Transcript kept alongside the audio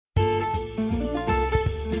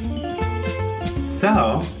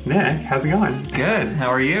So, Nick, how's it going? Good. How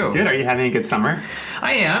are you? Good. Are you having a good summer?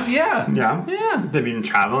 I am, yeah. Yeah? Yeah. Have you been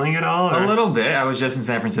traveling at all? Or? A little bit. I was just in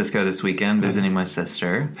San Francisco this weekend visiting my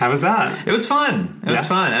sister. How was that? It was fun. It was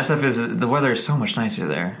fun. The weather is so much nicer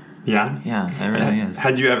there. Yeah? Yeah, it really is.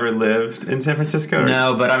 Had you ever lived in San Francisco? Or?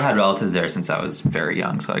 No, but I've had relatives there since I was very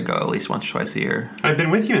young, so I go at least once or twice a year. I've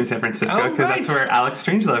been with you in San Francisco because that's where Alex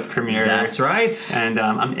Strangelove premiered. That's right. And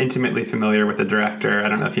I'm intimately familiar with the director. I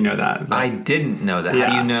don't know if you know that. I didn't know that. Yeah.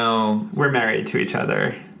 How do you know? We're married to each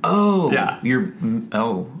other. Oh. Yeah.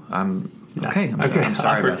 Okay, I'm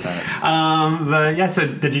sorry about that. But yeah, so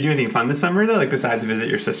did you do anything fun this summer, though, like besides visit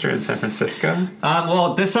your sister in San Francisco?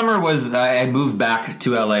 Well, this summer I moved back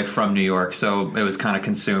to LA from New York, so it was kind of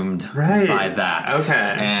consumed by that. Okay.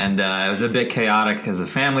 And it was a bit chaotic because of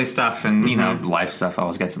family stuff and, you know, life stuff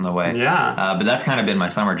always gets in the way. Yeah. But that's kind of been my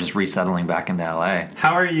summer, just resettling back into LA.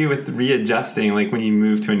 How are you with readjusting, like when you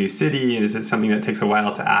move to a new city? Is it something that takes a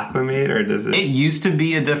while to acclimate, or does it... It used to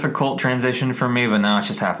be a difficult transition for me, but now it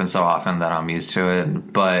just happens so often that I'm used to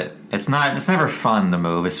it. But it's never fun to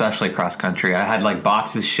move, especially cross country. I had like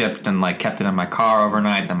boxes shipped and like kept it in my car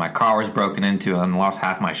overnight, then my car was broken into and lost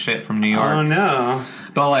half my shit from New York. Oh no.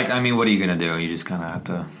 But like, I mean, what are you gonna do? You just kind of have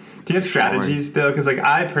to... Do you have strategies though? Because like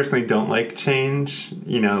I personally don't like change.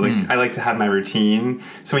 You know, like I like to have my routine.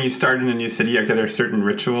 So when you start in a new city, are there certain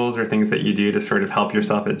rituals or things that you do to sort of help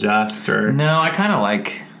yourself adjust? Or no, I kind of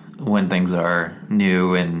like when things are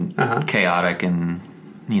new and chaotic and,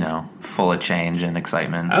 you know, full of change and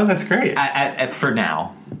excitement. Oh, that's great. For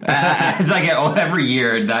now. As I get every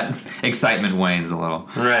year, that excitement wanes a little.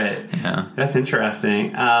 Right. Yeah. That's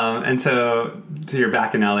interesting. And so you're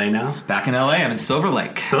back in LA now? Back in LA. I'm in Silver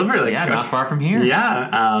Lake. Silver Lake. Yeah, not far from here.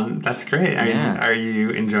 Yeah. That's great. Are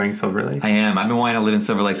you enjoying Silver Lake? I am. I've been wanting to live in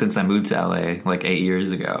Silver Lake since I moved to LA like 8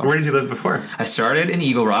 years ago. Where did you live before? I started in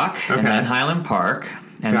Eagle Rock and then Highland Park.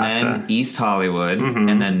 And then East Hollywood,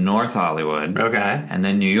 and then North Hollywood, and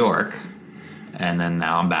then New York, and then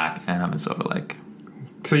now I'm back and I'm in Silver Lake.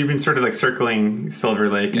 So you've been sort of like circling Silver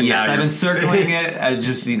Lake. And yes, I've been circling it,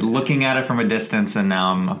 just looking at it from a distance, and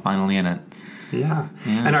now I'm finally in it. Yeah.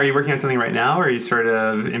 And are you working on something right now, or are you sort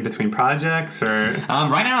of in between projects, or?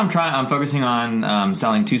 Right now I'm focusing on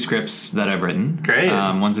selling 2 scripts that I've written. Great.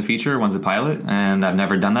 One's a feature, one's a pilot, and I've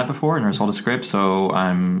never done that before, never sold a script, so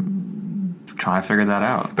I'm trying to figure that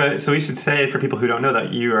out. But so we should say, for people who don't know,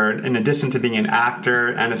 that you are, in addition to being an actor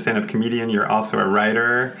and a stand-up comedian, you're also a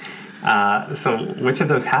writer. So which of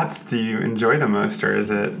those hats do you enjoy the most, or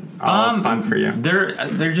is it all fun for you?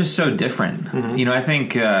 They're just so different. You know, I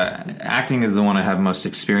think acting is the one I have most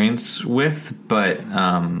experience with, but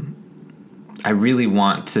I really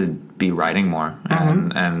want to be writing more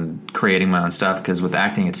and creating my own stuff, because with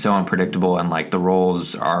acting it's so unpredictable, and like the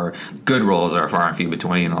good roles are far and few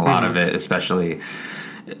between. A lot of it, especially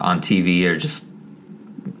on TV, are just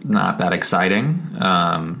not that exciting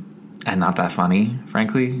and not that funny,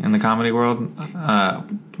 frankly, in the comedy world.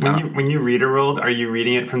 When you read a role, are you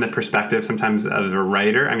reading it from the perspective sometimes of a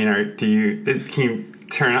writer? I mean, can you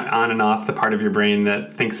turn on and off the part of your brain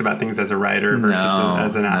that thinks about things as a writer versus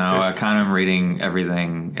as an actor? No, I kind of am reading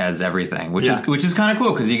everything as everything, which is kind of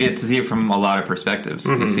cool, because you get to see it from a lot of perspectives.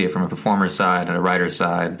 You see it from a performer's side and a writer's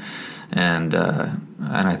side, and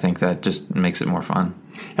I think that just makes it more fun.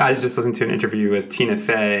 I was just listening to an interview with Tina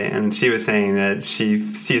Fey, and she was saying that she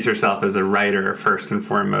sees herself as a writer first and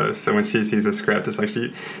foremost. So when she sees a script, it's like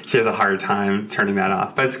she has a hard time turning that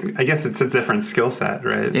off. But I guess it's a different skill set,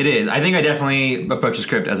 right? It is. I think I definitely approach a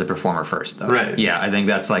script as a performer first, though. Right. Yeah, I think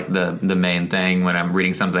that's like the main thing when I'm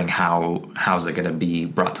reading something. How's it going to be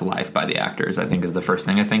brought to life by the actors, I think, is the first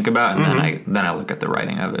thing I think about, and then I look at the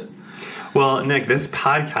writing of it. Well, Nick, this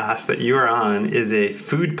podcast that you are on is a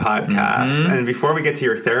food podcast. And before we get to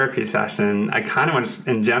your therapy session, I kind of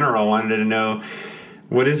in general wanted to know,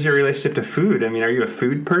 what is your relationship to food? I mean, are you a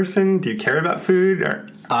food person? Do you care about food? Or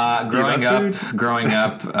growing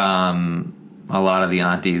up, a lot of the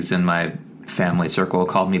aunties in my family circle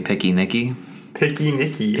called me Picky Nicky. Picky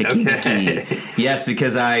Nicky. Picky okay. Nicky. Yes,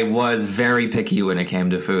 because I was very picky when it came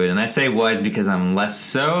to food. And I say was because I'm less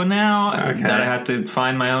so now that I have to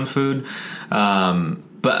find my own food.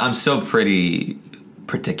 But I'm still pretty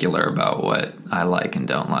particular about what I like and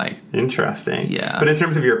don't like. Interesting. Yeah. But in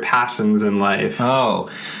terms of your passions in life,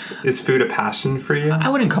 is food a passion for you? I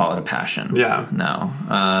wouldn't call it a passion. Yeah. No.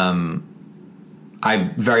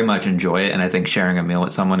 I very much enjoy it, and I think sharing a meal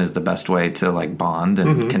with someone is the best way to like bond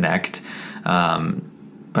and connect.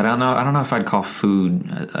 But I don't know if I'd call food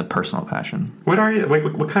a personal passion. What are you?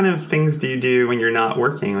 What kind of things do you do when you're not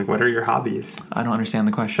working? Like, what are your hobbies? I don't understand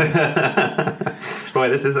the question. Boy,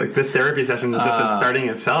 this therapy session just is starting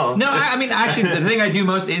itself. No, I mean, actually, the thing I do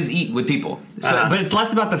most is eat with people. So, but it's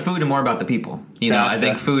less about the food and more about the people. You know, I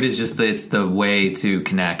think food is just it's the way to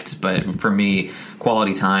connect. But for me,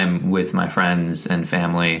 quality time with my friends and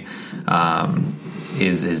family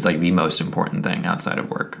is like the most important thing outside of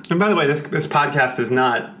work. And by the way, this podcast is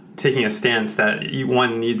not taking a stance that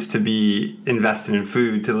one needs to be invested in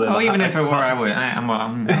food to live. Oh, even if it were, I would.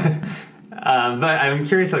 But I'm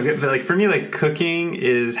curious, like for me, like cooking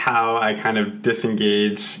is how I kind of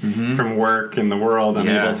disengage from work and the world. I'm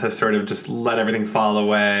able to sort of just let everything fall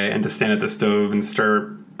away and just stand at the stove and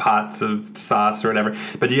stir pots of sauce or whatever.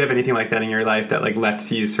 But do you have anything like that in your life that like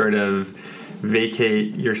lets you sort of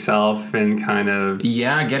vacate yourself and kind of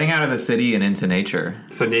getting out of the city and into nature?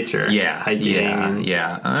 So nature, hiking,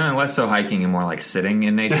 less so hiking and more like sitting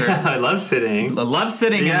in nature. I love sitting. I love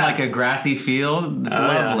sitting in like a grassy field. It's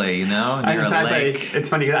lovely, you know, near a lake. Like, it's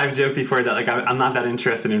funny, I've joked before that like I'm not that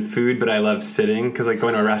interested in food, but I love sitting because like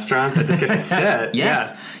going to restaurants, I just get to sit.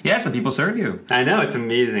 Yes, and people serve you. I know, it's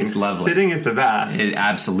amazing. It's lovely. Sitting is the best. It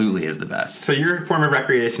absolutely is the best. So your form of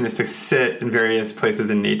recreation is to sit in various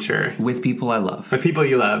places in nature with people I love. With people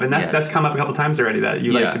you love. And that's come up a couple times already, that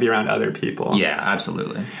you like to be around other people. Yeah,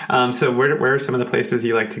 absolutely. So where are some of the places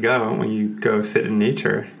you like to go when you go sit in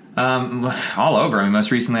nature? All over. I mean, most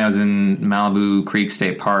recently I was in Malibu Creek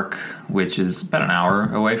State Park, which is about an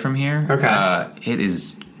hour away from here. Okay. It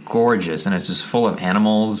is gorgeous, and it's just full of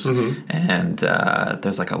animals, and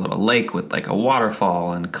there's like a little lake with like a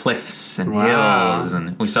waterfall and cliffs and hills,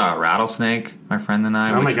 and we saw a rattlesnake, my friend and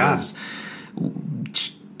I, which was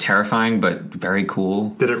terrifying but very cool.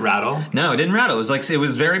 Did it rattle? No, it didn't rattle. It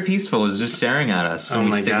was very peaceful. It was just staring at us, and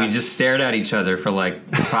we just stared at each other for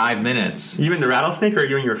like 5 minutes. You and the rattlesnake, or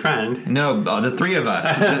you and your friend? No, the three of us.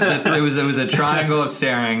 It was a triangle of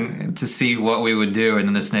staring to see what we would do, and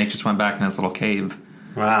then the snake just went back in this little cave.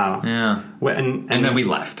 Wow. Yeah. And then we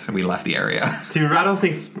left. We left the area. Do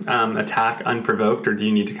rattlesnakes attack unprovoked, or do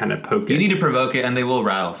you need to kind of poke it? You need to provoke it, and they will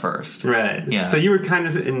rattle first. Right. Yeah. So you were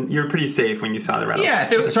you were pretty safe when you saw the rattlesnake. Yeah,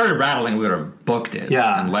 if it started rattling, we would have booked it.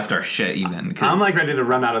 Yeah. And left our shit even. I'm like ready to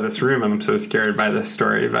run out of this room. I'm so scared by this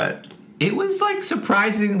story, but it was like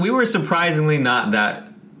surprising. We were surprisingly not that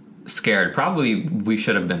scared. Probably we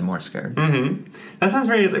should have been more scared. That sounds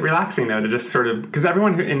very relaxing, though, to just sort of, because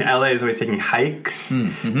everyone in LA is always taking hikes,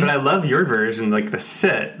 but I love your version, like the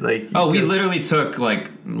sit. Like, we literally took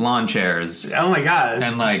like lawn chairs. Oh my god!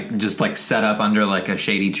 And like just like set up under like a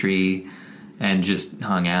shady tree and just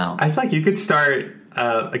hung out. I feel like you could start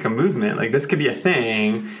like a movement. Like this could be a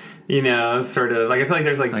thing. You know, sort of like I feel like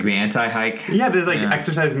there's like the anti-hike. Yeah, there's like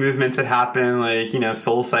exercise movements that happen, like, you know,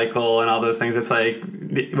 Soul Cycle and all those things. It's like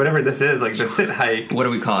whatever this is, like the sit hike. What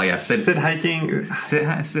do we call it? Yeah, sit hiking.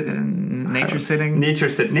 Nature sitting. Nature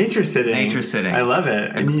sitting. Nature sitting. I love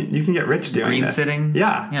it. I mean, you can get rich doing green this. Sitting.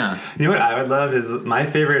 Yeah. You know what I would love is my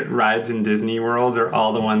favorite rides in Disney World are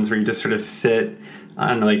all the ones where you just sort of sit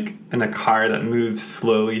on like in a car that moves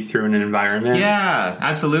slowly through an environment. Yeah,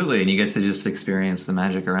 absolutely. And you get to just experience the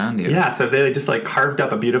magic around you. Yeah, so if they just like carved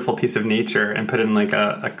up a beautiful piece of nature and put it in like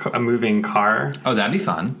a moving car. Oh, that'd be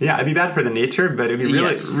fun. Yeah, it'd be bad for the nature, but it'd be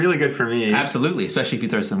really good for me. Absolutely, especially if you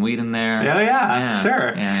throw some weed in there. Oh yeah,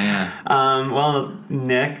 sure. Yeah. Well,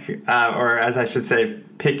 Nick, or as I should say,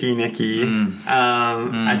 Picky Nicky,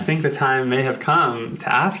 I think the time may have come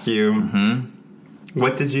to ask you,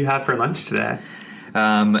 what did you have for lunch today?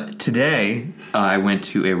 Today, I went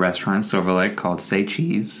to a restaurant in Silver Lake called Say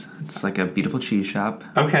Cheese. It's like a beautiful cheese shop.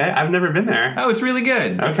 Okay, I've never been there. Oh, it's really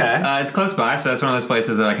good. Okay. It's close by, so it's one of those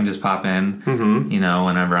places that I can just pop in, you know,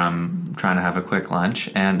 whenever I'm trying to have a quick lunch.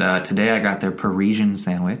 And today I got their Parisian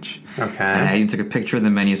sandwich. Okay. And I even took a picture of the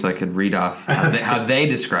menu so I could read off how they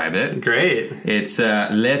describe it. Great. It's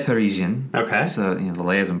Le Parisien. Okay. So, you know, the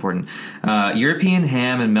le is important. European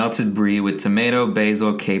ham and melted brie with tomato,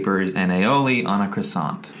 basil, capers, and aioli on a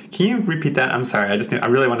croissant. Can you repeat that? I'm sorry. I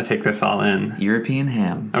really want to take this all in. European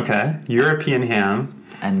ham. Okay. European ham.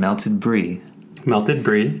 And melted brie. Melted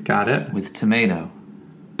brie. Got it. With tomato,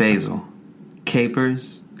 basil,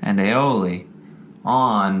 capers, and aioli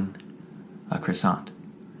on a croissant.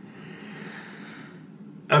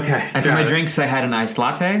 Okay. And for my drinks, I had an iced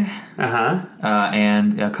latte.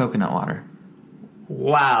 And coconut water.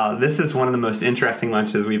 wow, this is one of the most interesting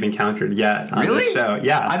lunches we've encountered yet on this show.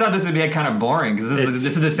 Yeah, I thought this would be kind of boring because this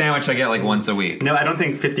is the sandwich I get like once a week. No, I don't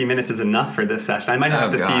think 50 minutes is enough for this session. I might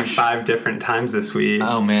have to see you 5 different times this week.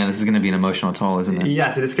 Oh man, this is going to be an emotional toll, isn't it?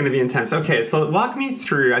 Yes, it's going to be intense. Okay, so walk me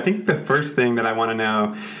through. I think the first thing that I want to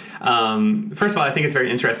know, first of all, I think it's very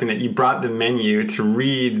interesting that you brought the menu to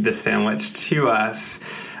read the sandwich to us.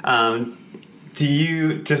 Do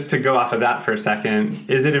you, just to go off of that for a second,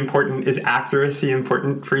 is it important, is accuracy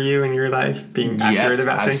important for you in your life, being accurate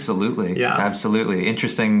about things? Absolutely. Yeah, absolutely.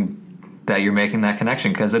 Interesting that you're making that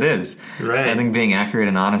connection, because it is. Right. I think being accurate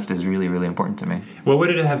and honest is really, really important to me. What would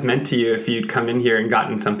it have meant to you if you'd come in here and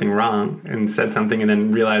gotten something wrong and said something and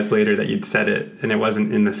then realized later that you'd said it and it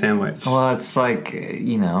wasn't in the sandwich? Well, it's like,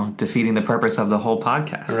 defeating the purpose of the whole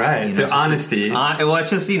podcast. Right. So honesty. Well, it's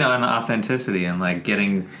just, an authenticity and like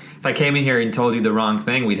getting... If I came in here and told you the wrong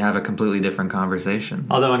thing, we'd have a completely different conversation.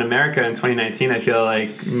 Although in America in 2019, I feel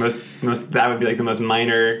like most that would be like the most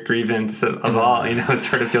minor grievance of all. It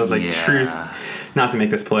sort of feels like truth. Not to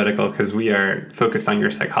make this political, because we are focused on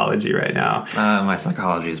your psychology right now. My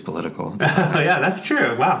psychology is political. Yeah, that's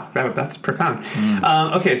true. Wow, that's profound.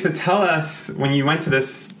 Okay, so tell us, when you went to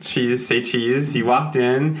this Say Cheese, you walked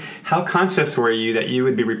in. How conscious were you that you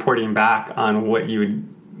would be reporting back on what you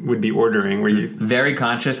would be ordering? Were you very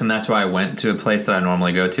conscious? And that's why I went to a place that I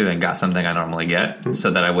normally go to and got something I normally get, so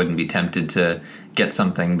that I wouldn't be tempted to get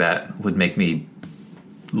something that would make me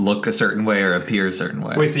look a certain way or appear a certain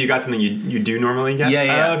way. Wait, so you got something you do normally get?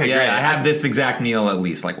 Yeah. Oh, okay, yeah. great. I have this exact meal at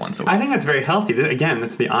least like once a week. I think that's very healthy. Again,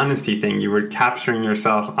 that's the honesty thing. You were capturing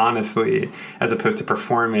yourself honestly as opposed to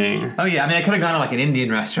performing. Oh yeah, I could have gone to like an Indian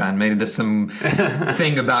restaurant, made this some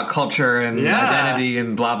thing about culture and identity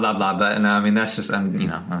and blah blah blah. But no, that's just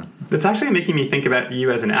It's actually making me think about you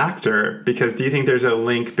as an actor, because do you think there's a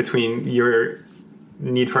link between your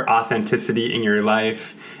need for authenticity in your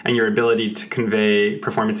life and your ability to convey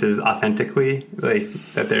performances authentically? Like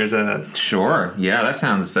that there's a... Sure. Yeah, that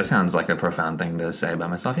sounds like a profound thing to say about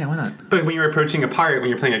myself. Yeah, why not? But when you're approaching a part, when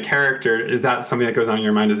you're playing a character, is that something that goes on in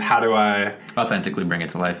your mind, is how do I authentically bring it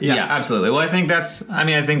to life? Yes. Yeah, absolutely. Well, I think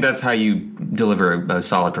that's how you deliver a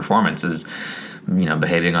solid performance, is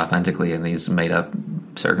behaving authentically in these made up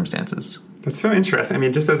circumstances. That's so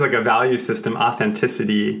interesting. Just as like a value system,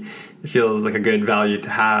 authenticity feels like a good value to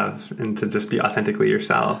have, and to just be authentically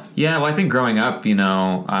yourself. Yeah, well, I think growing up,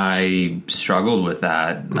 I struggled with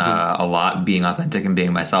that a lot, being authentic and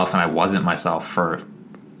being myself, and I wasn't myself for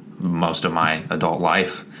most of my adult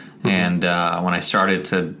life. And when I started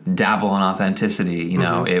to dabble in authenticity,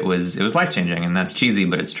 it was life-changing, and that's cheesy,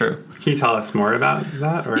 but it's true. Can you tell us more about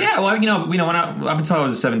that? Or? Yeah, well, when up until I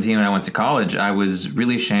was 17 when I went to college, I was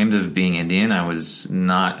really ashamed of being Indian. I was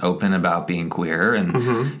not open about being queer, and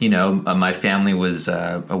my family was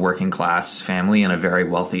a working class family in a very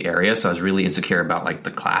wealthy area, so I was really insecure about like the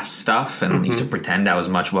class stuff, and used to pretend I was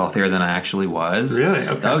much wealthier than I actually was. Really?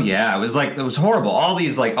 Okay. Oh yeah, it was horrible. All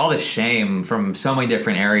this shame from so many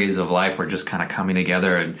different areas of life were just kind of coming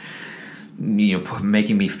together and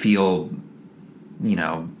making me feel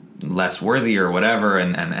less worthy or whatever,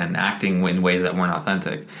 and acting in ways that weren't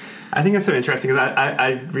authentic. I think that's so interesting, because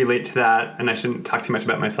I relate to that, and I shouldn't talk too much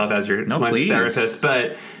about myself as your lunch therapist,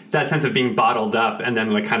 but that sense of being bottled up and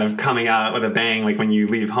then like kind of coming out with a bang, like when you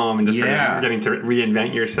leave home and just sort of getting to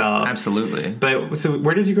reinvent yourself. Absolutely. But so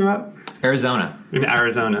where did you grow up? Arizona. In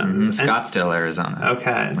Arizona. Scottsdale, Arizona.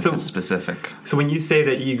 Okay. So specific. So when you say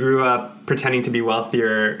that you grew up pretending to be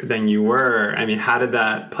wealthier than you were, how did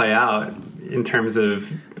that play out in terms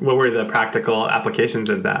of what were the practical applications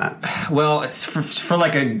of that? Well, it's for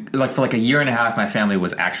like a year and a half, my family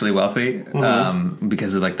was actually wealthy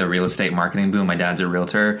because of like the real estate marketing boom. My dad's a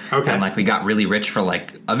realtor, and like we got really rich for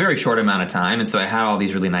like a very short amount of time, and so I had all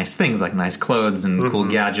these really nice things like nice clothes and cool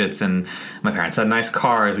gadgets, and my parents had nice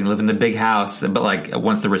cars. We lived in a big house, but like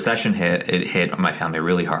once the recession hit, it hit my family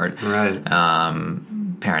really hard. Right.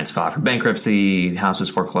 Parents filed for bankruptcy, house was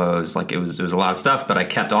foreclosed, like it was a lot of stuff, but I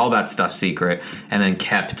kept all that stuff secret, and then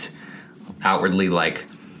kept outwardly like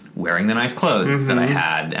wearing the nice clothes that I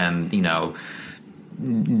had, and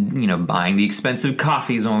buying the expensive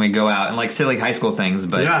coffees when we go out, and like silly high school things,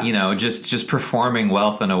 but just performing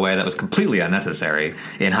wealth in a way that was completely unnecessary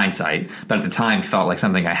in hindsight, but at the time felt like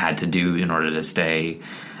something I had to do in order to stay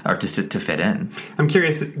or to fit in. I'm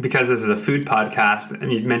curious, because this is a food podcast,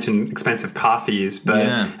 and you mentioned expensive coffees, but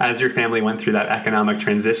as your family went through that economic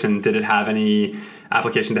transition, did it have any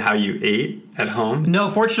application to how you ate at home? No,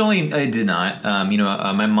 fortunately, I did not.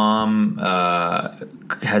 My mom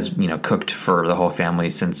has cooked for the whole family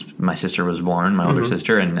since my sister was born, my older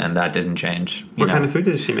sister, and that didn't change. What kind of food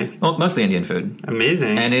does she make? Well, mostly Indian food.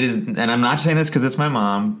 Amazing. And it is, and I'm not saying this because it's my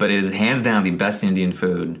mom, but it is hands down the best Indian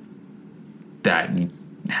food that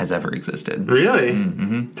has ever existed. Really?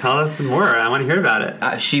 Mm-hmm. Tell us more. I want to hear about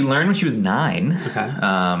it. She learned when she was 9,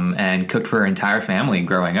 and cooked for her entire family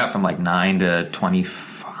growing up, from like 9 to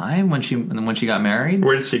 25 when she got married.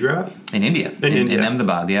 Where did she grow up? In India. In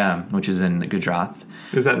Ahmedabad, yeah, which is in Gujarat.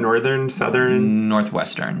 Is that northern, southern?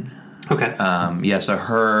 Northwestern. Okay. So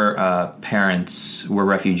her parents were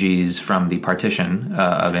refugees from the partition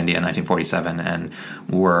of India in 1947 and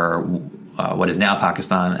were what is now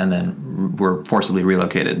Pakistan, and then were forcibly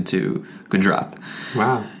relocated to Gujarat.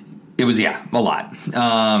 Wow. It was, a lot.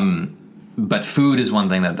 But food is one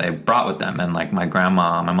thing that they brought with them. And like my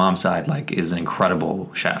grandma on my mom's side, like, is an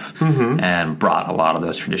incredible chef, and brought a lot of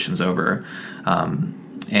those traditions over,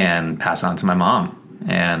 and passed on to my mom.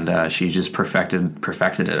 And she just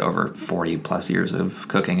perfected it over 40 plus years of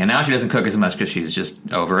cooking. And now she doesn't cook as much because she's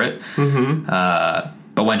just over it.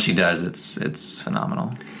 But when she does, it's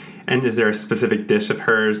phenomenal. And is there a specific dish of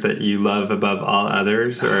hers that you love above all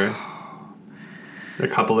others, or a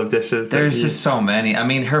couple of dishes? There's just so many. I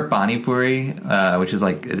mean, her pani puri, which is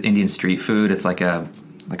like Indian street food. It's like a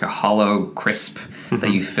hollow crisp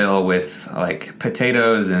that you fill with like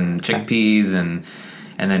potatoes and chickpeas, and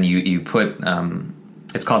then you put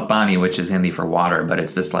it's called pani, which is Hindi for water, but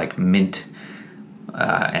it's this like mint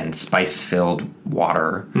and spice filled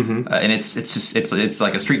water, and it's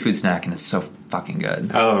like a street food snack, and it's so fucking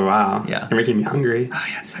good. Oh wow! Yeah, you're making me hungry. Oh,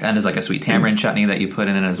 yeah, and there's like a sweet tamarind chutney that you put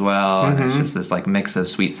in it as well, and it's just this like mix of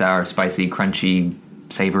sweet, sour, spicy, crunchy,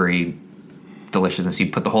 savory deliciousness. You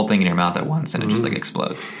put the whole thing in your mouth at once, and it just like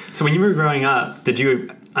explodes. So when you were growing up, did you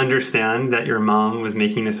understand that your mom was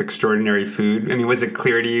making this extraordinary food? I mean, was it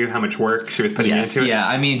clear to you how much work she was putting into it? Yeah,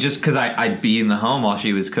 I mean, just because I'd be in the home while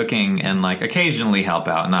she was cooking and like occasionally help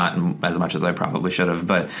out, not as much as I probably should have,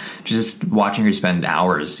 but just watching her spend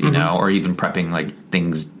hours, you know, or even prepping like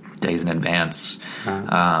things days in advance,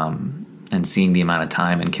 and seeing the amount of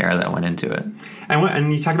time and care that went into it.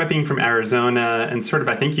 And you talk about being from Arizona, and sort of,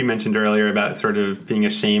 I think you mentioned earlier about sort of being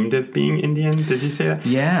ashamed of being Indian. Did you say that?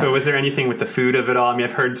 Yeah. But was there anything with the food of it all? I mean,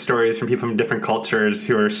 I've heard stories from people from different cultures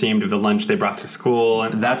who are ashamed of the lunch they brought to school.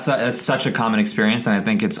 And that's such a common experience, and I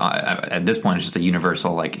think it's at this point it's just a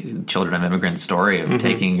universal like children of immigrants story of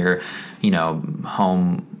taking your,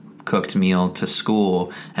 home cooked meal to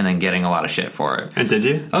school and then getting a lot of shit for it. And did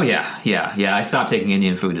you? Oh yeah. I stopped taking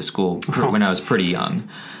Indian food to school when I was pretty young.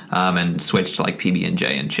 And switched to like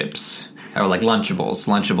PB&J and chips, or like Lunchables.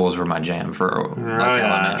 Lunchables were my jam for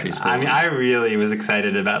elementary school. I mean, I really was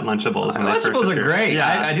excited about Lunchables when Lunchables are great.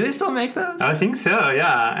 Yeah. Do they still make those? I think so.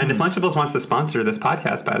 Yeah. And if Lunchables wants to sponsor this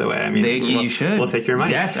podcast, by the way, I mean, you should. We'll take your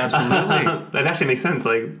money. Yes, absolutely. That actually makes sense.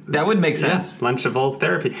 Like that would make sense. Yeah, Lunchable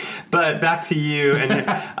therapy. But back to you,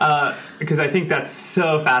 and because I think that's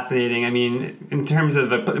so fascinating. I mean, in terms of,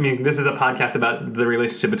 this is a podcast about the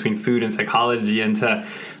relationship between food and psychology, and to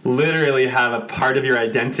literally have a part of your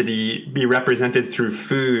identity be represented through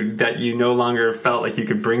food that you no longer felt like you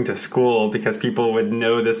could bring to school because people would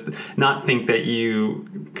know this, not think that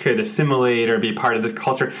you could assimilate or be part of the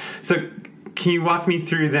culture. So can you walk me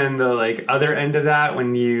through then the like other end of that,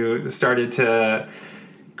 when you started to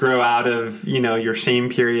grow out of, your shame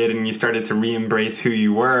period and you started to re-embrace who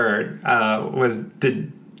you were? Was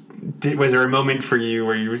there a moment for you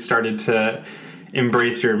where you started to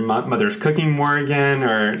embrace your mother's cooking more again,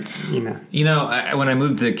 or when I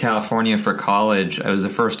moved to California for college, it was the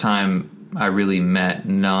first time I really met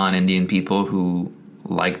non-Indian people who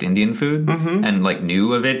liked Indian food and like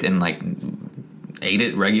knew of it and like ate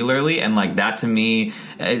it regularly, and like that to me,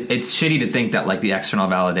 it's shitty to think that like the external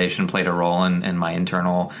validation played a role in my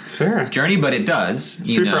internal journey, but it does.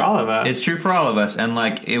 It's true for all of us. It's true for all of us, and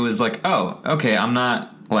like it was like, oh, okay, I'm not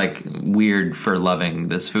like weird for loving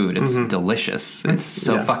this food. It's delicious. It's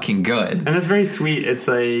so fucking good. And that's very sweet. It's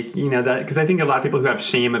like, that, because I think a lot of people who have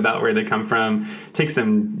shame about where they come from, it takes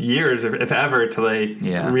them years, if ever, to like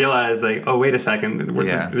realize like, oh, wait a second,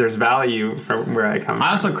 there's value from where I come from.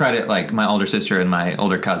 I also credit like my older sister and my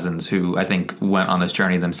older cousins who I think went on this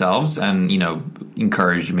journey themselves and,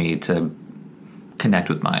 encouraged me to connect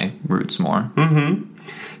with my roots more.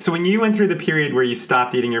 So when you went through the period where you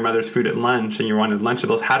stopped eating your mother's food at lunch and you wanted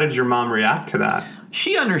Lunchables, how did your mom react to that?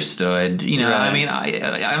 She understood, you know. Right. I mean,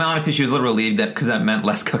 I honestly, she was a little relieved because that meant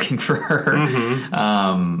less cooking for her.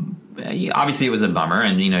 Obviously, it was a bummer,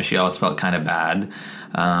 and you know, she always felt kind of bad.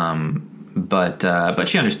 But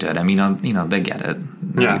she understood. I mean, you know, they get it.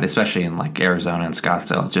 Yeah. Especially in like Arizona and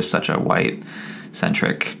Scottsdale, it's just such a white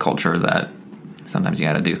centric culture that sometimes you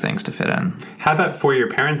got to do things to fit in. How about for your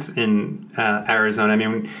parents in Arizona? I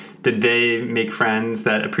mean, did they make friends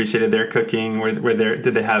that appreciated their cooking?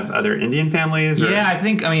 Did they have other Indian families? Or? Yeah,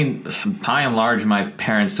 I mean, by and large, my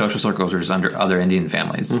parents' social circles were just under other Indian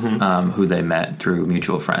families who they met through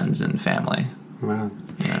mutual friends and family. Wow.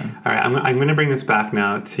 Yeah. All right, I'm going to bring this back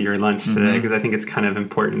now to your lunch today because I think it's kind of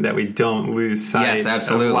important that we don't lose sight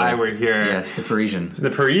of why we're here. Yes, the Parisian. The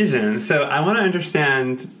Parisian. So I want to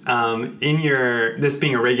understand, this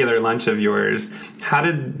being a regular lunch of yours, how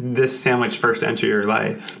did this sandwich first enter your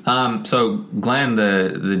life? So Glenn,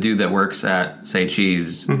 the dude that works at Say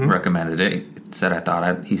Cheese, recommended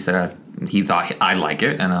it. He said he thought I'd like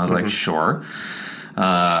it, and I was like, sure.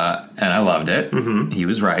 And I loved it. He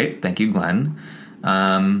was right. Thank you, Glenn.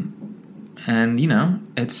 And you know,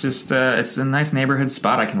 it's just it's a nice neighborhood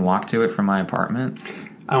spot. I can walk to it from my apartment.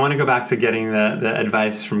 I want to go back to getting the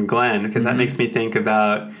advice from Glenn because that makes me think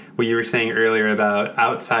about what you were saying earlier about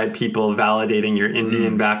outside people validating your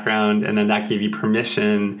Indian background, and then that gave you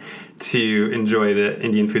permission to enjoy the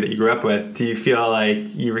Indian food that you grew up with. Do you feel like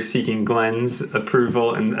you were seeking Glenn's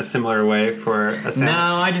approval in a similar way for a sandwich?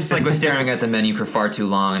 No, I just was staring at the menu for far too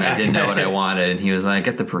long, and I didn't know what I wanted. And he was like,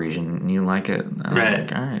 "Get the Parisian, and you like it." I was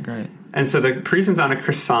like, all right, great. And so the Parisian's on a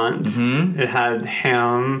croissant. It had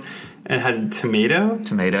ham. It had tomato,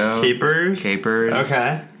 capers,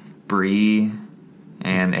 okay, brie,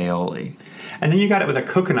 and aioli. And then you got it with a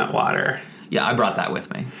coconut water. Yeah, I brought that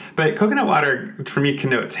with me. But coconut water, for me,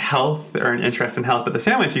 connotes health or an interest in health. But the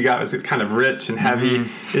sandwich you got was kind of rich and heavy.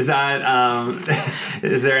 Is that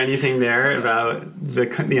is there anything there about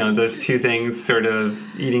those two things sort of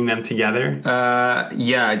eating them together?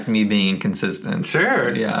 Yeah, it's me being inconsistent.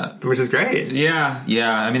 Sure. Yeah, which is great. Yeah.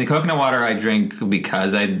 I mean, the coconut water I drink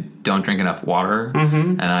because I don't drink enough water,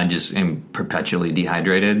 and I just am perpetually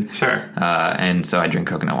dehydrated. Sure. And so I drink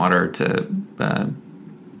coconut water to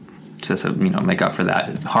make up for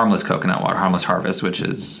that. Harmless coconut water, Harmless Harvest, which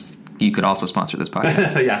is, you could also sponsor this podcast.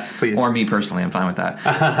 So yes, please. Or me personally, I'm fine with that.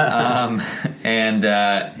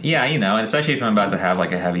 And especially if I'm about to have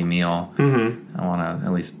like a heavy meal, I want to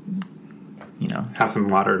at least, have some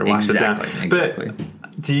water to wash it down. Exactly.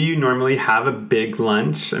 But do you normally have a big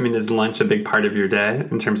lunch? I mean, is lunch a big part of your day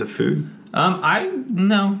in terms of food?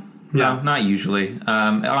 No, not usually.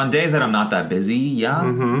 On days that I'm not that busy,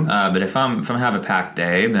 but if I have a packed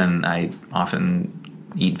day, then I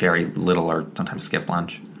often eat very little or sometimes skip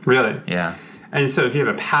lunch. Really? Yeah. And so if you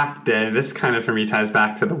have a packed day, this kind of for me ties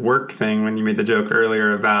back to the work thing when you made the joke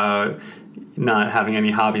earlier about not having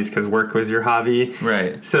any hobbies because work was your hobby.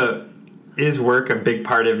 Right. So is work a big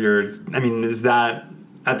part of is that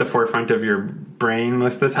at the forefront of your brain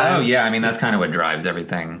most of the time? Oh, yeah. I mean, that's kind of what drives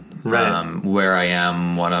everything. Right. Where I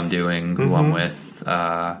am, what I'm doing, who I'm with.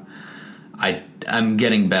 I'm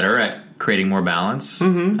getting better at creating more balance,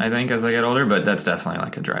 I think, as I get older, but that's definitely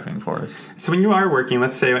like a driving force. So when you are working,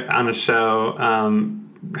 let's say on a show,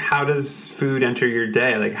 how does food enter your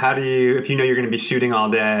day? Like, how do you, if you know you're going to be shooting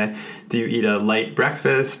all day, do you eat a light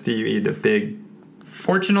breakfast? Do you eat a big...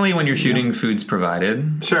 Fortunately, when you're shooting, food's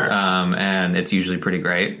provided. Sure. And it's usually pretty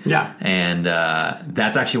great. Yeah. And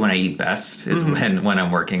that's actually when I eat best, is when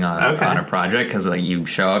I'm working on a project, because like you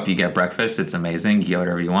show up, you get breakfast, it's amazing, you get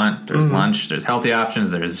whatever you want. There's lunch, there's healthy options,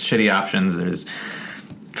 there's shitty options, there's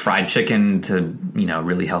fried chicken to,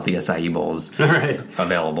 really healthy acai bowls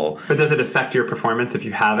available. But does it affect your performance if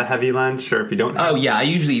you have a heavy lunch or if you don't have... Oh, yeah, I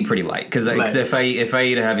usually eat pretty light because if I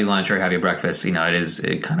eat a heavy lunch or a heavy breakfast,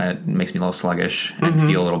 it kind of makes me a little sluggish and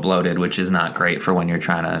feel a little bloated, which is not great for when you're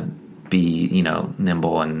trying to be,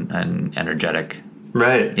 nimble and energetic.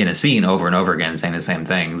 Right. In a scene over and over again saying the same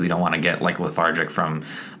things. You don't want to get like lethargic from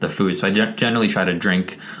the food. So I generally try to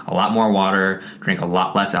drink a lot more water, drink a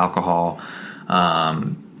lot less alcohol,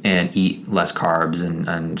 and eat less carbs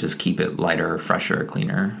and just keep it lighter, fresher,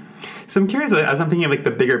 cleaner. So I'm curious, as I'm thinking of like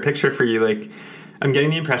the bigger picture for you, like I'm getting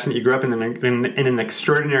the impression that you grew up in an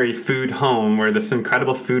extraordinary food home where this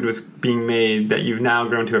incredible food was being made that you've now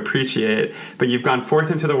grown to appreciate, but you've gone forth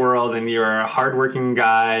into the world and you're a hardworking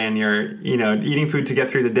guy and you're, eating food to get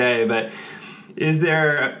through the day. But is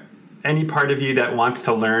there any part of you that wants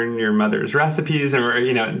to learn your mother's recipes, or,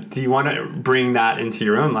 do you want to bring that into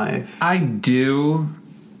your own life? I do.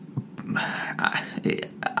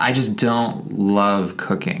 I just don't love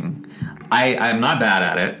cooking. I'm not bad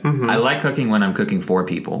at it. I like cooking when I'm cooking for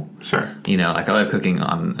people. Sure. You know, like I love cooking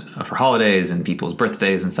for holidays and people's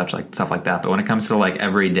birthdays and stuff like that. But when it comes to like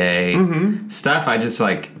everyday stuff, I just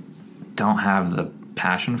like don't have the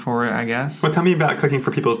passion for it, I guess. Well, tell me about cooking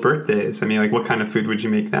for people's birthdays. I mean, like, what kind of food would you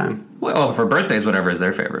make then? Well, for birthdays, whatever is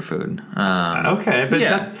their favorite food. Okay, but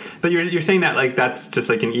yeah. but you're saying that like that's just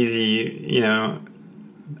like an easy, you know,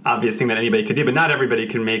 obvious thing that anybody could do, but not everybody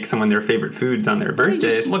can make someone their favorite foods on their birthdays. You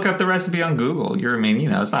just look up the recipe on Google.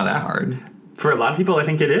 It's not that hard. For a lot of people, I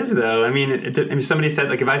think it is, though. I mean, if somebody said,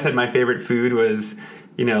 like, if I said my favorite food was,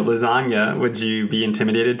 you know, lasagna, would you be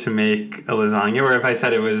intimidated to make a lasagna? Or if I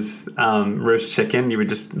said it was roast chicken, you would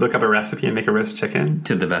just look up a recipe and make a roast chicken?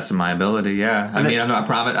 To the best of my ability, yeah. I mean, I'm not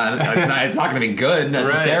it's not going to be good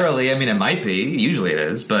necessarily. Right. I mean, it might be. Usually it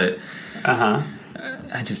is, but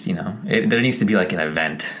I just, you know, there needs to be like an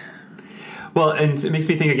event. Well, and it makes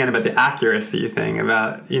me think again about the accuracy thing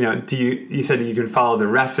about, you know, you said you can follow the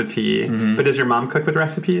recipe, but does your mom cook with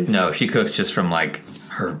recipes? No, she cooks just from like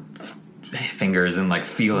her fingers and like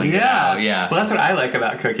feeling it out. Yeah. Well, that's what I like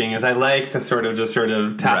about cooking is I like to sort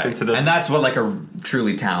of tap into the... And that's what like a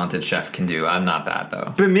truly talented chef can do. I'm not that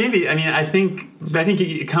though. But maybe, I mean, I think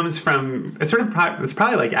it comes from, it's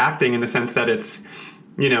probably like acting in the sense that it's,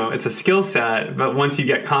 you know, it's a skill set, but once you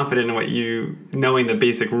get confident in knowing the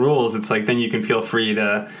basic rules, it's like then you can feel free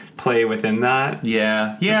to play within that.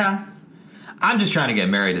 Yeah. I'm just trying to get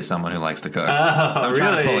married to someone who likes to cook. I'm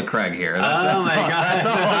trying to pull a Craig here. That's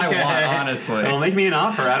all I want, honestly. Well, make me an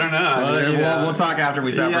offer. I don't know. Well, we'll talk after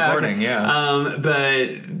we start recording. Okay. Yeah.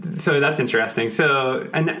 But so that's interesting. So,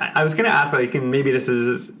 and I was going to ask, like, and maybe this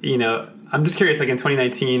is, you know, I'm just curious, like in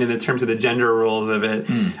 2019, in terms of the gender roles of it,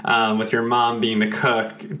 with your mom being the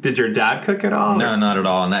cook, did your dad cook at all? No, not at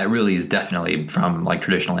all. And that really is definitely from like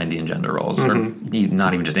traditional Indian gender roles, or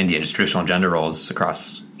not even just Indian, just traditional gender roles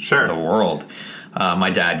across the world.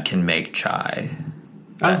 My dad can make chai.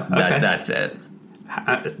 That's it.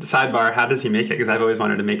 Sidebar: how does he make it? Because I've always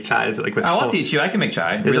wanted to make chai. Is it like with? I'll teach you. I can make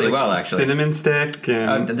chai really well, actually. Cinnamon stick.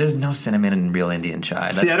 And... there's no cinnamon in real Indian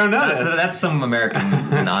chai. See, I don't know. That's some American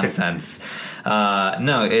nonsense.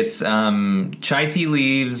 No, it's chai tea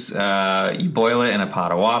leaves. You boil it in a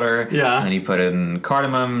pot of water. Yeah. And then you put in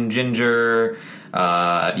cardamom, ginger.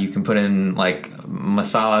 You can put in like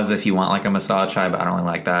masalas if you want like a masala chai, but I don't really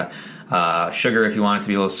like that. Sugar if you want it to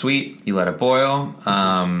be a little sweet. You let it boil.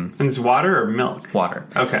 And it's water or milk? Water.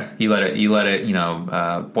 Okay. You let it you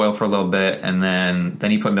know, boil for a little bit, and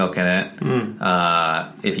then you put milk in it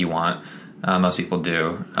if you want. Most people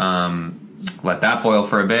do. Let that boil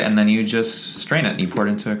for a bit, and then you just strain it. You pour it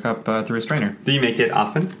into a cup through a strainer. Do you make it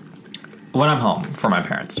often? When I'm home for my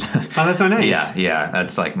parents. Oh, that's so nice. Yeah.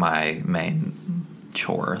 That's like my main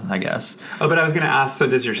chore, I guess. Oh, but I was going to ask, so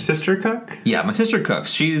does your sister cook? Yeah, my sister cooks.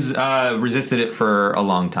 She's resisted it for a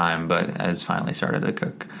long time, but has finally started to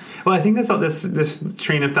cook. Well, I think this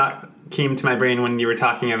train of thought came to my brain when you were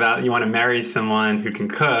talking about you want to marry someone who can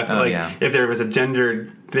cook. If there was a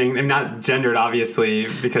gendered thing, and not gendered obviously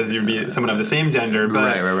because you'd be someone of the same gender,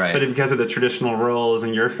 but right. But because of the traditional roles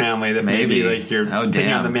in your family, that maybe like you're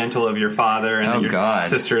taking on the mantle of your father, and then your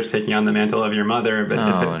sister is taking on the mantle of your mother.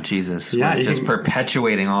 But Jesus, yeah, you're just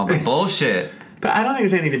perpetuating all the bullshit. But I don't think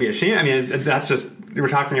there's anything to be ashamed. I mean, that's just, we're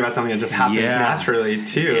talking about something that just happens naturally,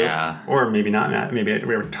 too. Yeah. Or maybe not. Maybe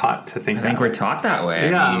we were taught to think that way. I think we're taught that way.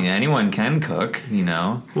 Yeah. I mean, anyone can cook, you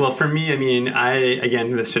know. Well, for me, I mean,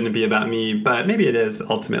 again, this shouldn't be about me, but maybe it is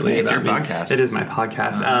ultimately it's about your me. podcast. It is my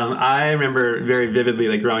podcast. I remember very vividly,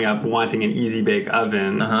 like, growing up wanting an easy bake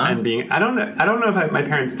oven and being, I don't know if my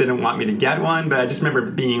parents didn't want me to get one, but I just remember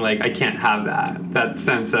being like, I can't have that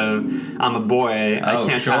sense of, I'm a boy, I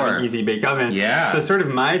can't have an easy bake oven. Yeah. So sort of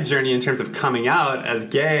my journey in terms of coming out as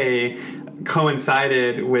gay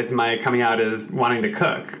coincided with my coming out as wanting to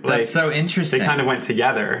cook. That's so interesting. They kind of went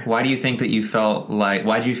together. Why do you think that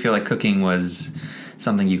why did you feel like cooking was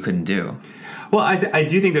something you couldn't do? Well, I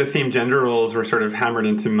do think those same gender roles were sort of hammered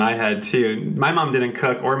into my head too. My mom didn't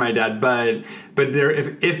cook, or my dad, but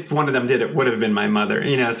if one of them did, it would have been my mother.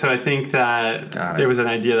 You know, so I think that there was an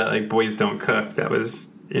idea that like boys don't cook. That was.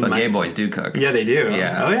 But gay boys do cook. Yeah, they do.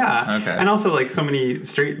 Yeah. Oh, yeah. Okay. And also, like, so many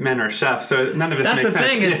straight men are chefs, so none of it makes sense. That's the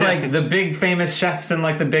thing. It's like the big famous chefs and,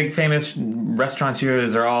 like, the big famous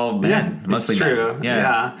restaurateurs are all men. Mostly it's true. Men.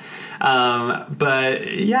 Yeah.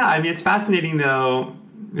 But, yeah, I mean, it's fascinating, though,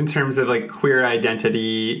 in terms of, like, queer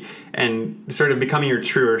identity and sort of becoming your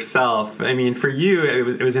truer self. I mean, for you,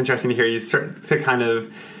 it was interesting to hear you start to kind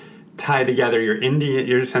of tie together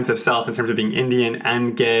your sense of self in terms of being Indian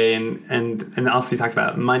and gay, and also you talked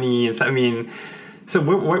about money and stuff. I mean, So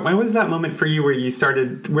when was that moment for you where you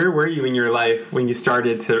started, where were you in your life when you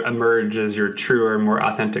started to emerge as your truer, more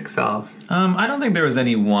authentic self? I don't think there was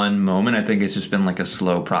any one moment. I think it's just been like a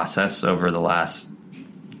slow process over the last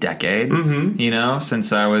decade,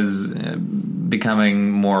 since I was becoming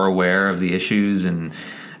more aware of the issues and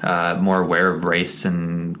more aware of race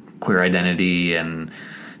and queer identity and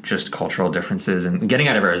just cultural differences, and getting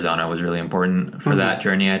out of Arizona was really important for that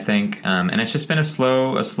journey, I think. And it's just been a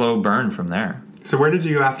slow burn from there. So where did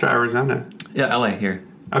you go after Arizona? Yeah, LA here.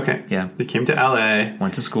 Okay. Yeah. You came to LA.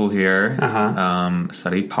 Went to school here.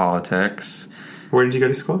 Studied politics. Where did you go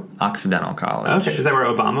to school? Occidental College. Okay. Is that where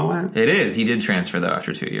Obama went? It is. He did transfer, though,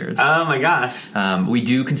 after 2 years. Oh, my gosh. We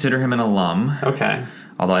do consider him an alum. Okay.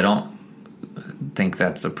 Although I don't think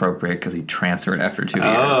that's appropriate because he transferred after 2 years.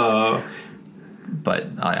 Oh. But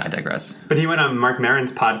I digress. But he went on Mark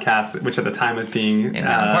Maron's podcast, which at the time was being in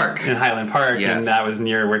Highland Park. In Highland Park, yes. And that was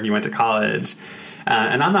near where he went to college.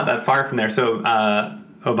 And I'm not that far from there. So,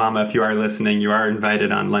 Obama, if you are listening, you are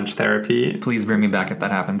invited on lunch therapy. Please bring me back if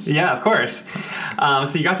that happens. Yeah, of course.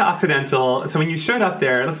 So you got to Occidental. So when you showed up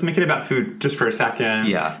there, let's make it about food just for a second.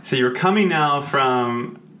 Yeah. So you were coming now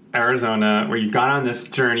from Arizona, where you'd gone on this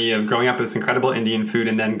journey of growing up with this incredible Indian food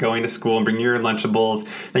and then going to school and bringing your Lunchables.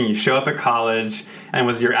 Then you show up at college, and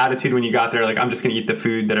was your attitude when you got there like, I'm just going to eat the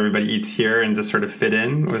food that everybody eats here and just sort of fit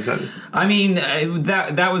in? Was that? I mean,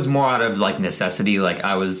 that was more out of like necessity. Like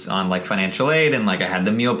I was on like financial aid and like I had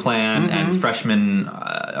the meal plan, and freshmen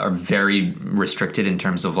are very restricted in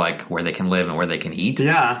terms of like where they can live and where they can eat.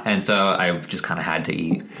 Yeah. And so I just kind of had to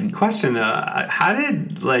eat. Question though, how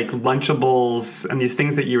did like Lunchables and these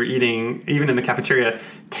things that you were eating, even in the cafeteria,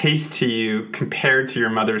 taste to you compared to your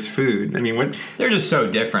mother's food? I mean, what? They're just so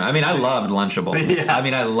different. I mean, I loved Lunchables. Yeah. I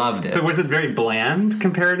mean, I loved it. But was it very bland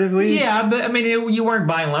comparatively? Yeah, but I mean, you weren't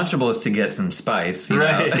buying Lunchables to get some spice,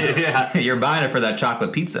 right? Yeah, you're buying it for that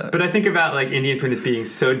chocolate pizza. But I think about like Indian food as being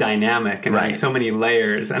so dynamic and having so many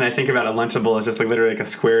layers, and I think about a Lunchable as just like literally like a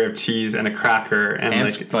square of cheese and a cracker and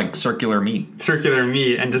like circular meat,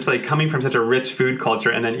 and just like coming from such a rich food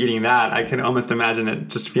culture and then eating that, I can almost imagine it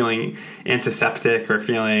just feeling antiseptic or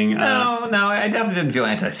feeling. No, I definitely didn't feel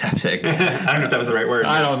antiseptic. I don't know if that was the right word.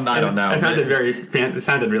 I don't know. I found it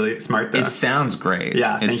sounded really smart though. It sounds great.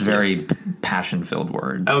 Yeah, it's very passion-filled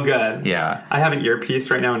word. Oh, good. Yeah, I have an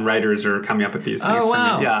earpiece right now, and writers are coming up with these things. Oh,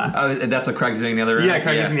 wow. For me. Yeah. Oh, that's what Craig's doing in the other room. Yeah,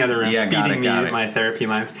 Craig is in the other room, feeding me it. my therapy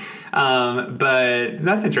lines. But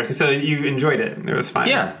that's interesting. So you enjoyed it. It was fine.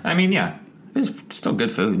 Yeah, I mean, yeah, it was still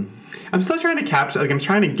good food. I'm still trying to capture. Like, I'm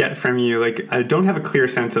trying to get from you. Like, I don't have a clear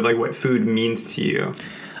sense of like what food means to you.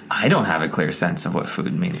 I don't have a clear sense of what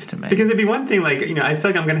food means to me. Because it'd be one thing, like, you know, I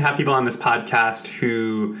feel like I'm going to have people on this podcast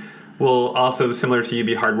who will also, similar to you,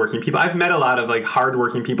 be hardworking people. I've met a lot of like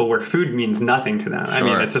hardworking people where food means nothing to them. Sure. I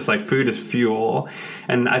mean, it's just like food is fuel.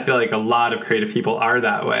 And I feel like a lot of creative people are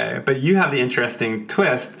that way. But you have the interesting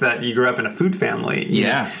twist that you grew up in a food family.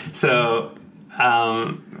 Yeah. So,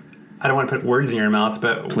 I don't want to put words in your mouth,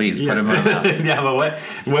 but please put them in my mouth. Yeah, but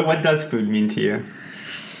what does food mean to you?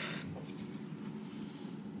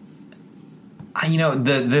 You know,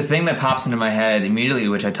 the thing that pops into my head immediately,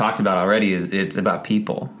 which I talked about already, is it's about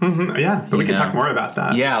people. Mm-hmm. Yeah, but we can talk more about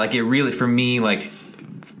that. Yeah, like it really, for me, like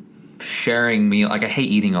sharing meal, like I hate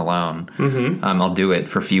eating alone. Mm-hmm. I'll do it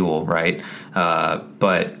for fuel, right?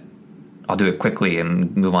 But I'll do it quickly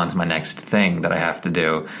and move on to my next thing that I have to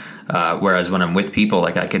do. Whereas when I'm with people,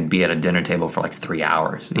 like I could be at a dinner table for like 3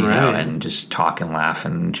 hours, you know, and just talk and laugh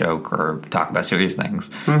and joke or talk about serious things.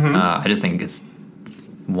 Mm-hmm. I just think it's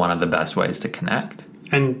one of the best ways to connect.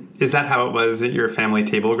 And is that how it was at your family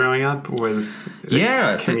table growing up? Was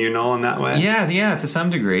it communal in that way? Yeah, to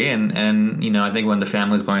some degree. And you know, I think when the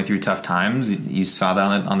family was going through tough times, you saw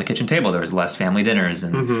that on the kitchen table. There was less family dinners,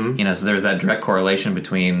 and you know, so there was that direct correlation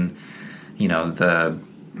between, you know,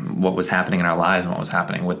 what was happening in our lives and what was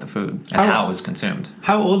happening with the food and how it was consumed.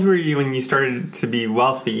 How old were you when you started to be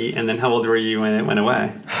wealthy, and then how old were you when it went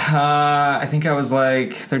away? I think I was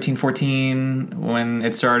like 13, 14 when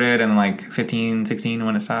it started, and like 15, 16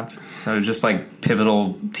 when it stopped. So just like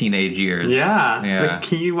pivotal teenage years. Yeah. Like,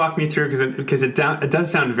 can you walk me through, because it does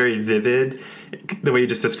sound very vivid, the way you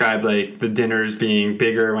just described, like the dinners being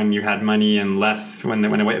bigger when you had money and less when they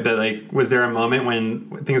went away. But like, was there a moment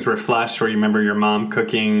when things were flush, where you remember your mom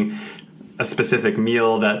cooking a specific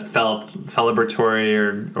meal that felt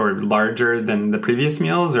celebratory or larger than the previous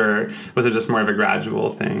meals, or was it just more of a gradual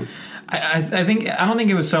thing? I don't think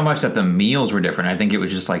it was so much that the meals were different. I think it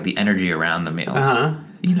was just like the energy around the meals.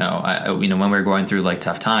 You know, when we were going through like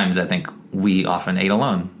tough times, I think we often ate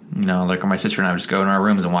alone. You know, like my sister and I would just go in our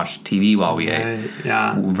rooms and watch TV while we ate,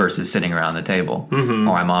 versus sitting around the table. Or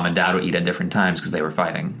my mom and dad would eat at different times because they were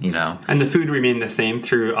fighting. You know, and the food remained the same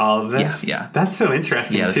through all of this. Yeah, that's so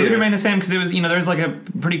interesting. Yeah, the too. food remained the same because it was, you know, there's like a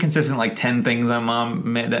pretty consistent like 10 things my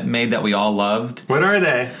mom made that we all loved. What are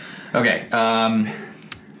they? Okay.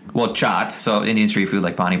 Well, chaat, so Indian street food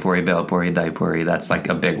like pani puri, bel puri, dahi puri, that's like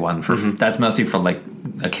a big one. That's mostly for like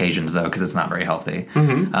occasions though, because it's not very healthy.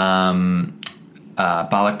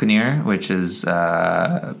 Palak paneer, which is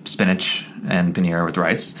spinach and paneer with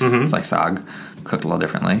rice. It's like saag, cooked a little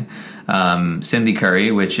differently. Sindhi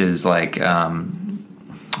curry, which is like I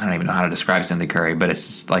don't even know how to describe Sindhi curry, but it's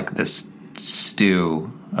just like this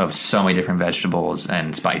stew of so many different vegetables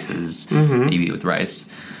and spices that you eat with rice.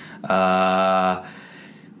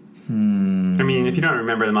 I mean, if you don't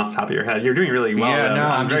remember them off the top of your head, you're doing really well. Yeah, though. no,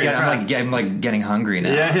 I'm getting hungry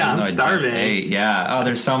now. Yeah, I'm starving. Yeah. Oh,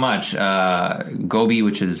 there's so much. Gobi,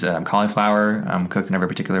 which is cauliflower, cooked in every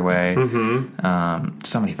particular way.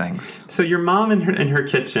 So many things. So your mom in her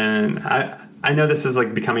kitchen, I know this is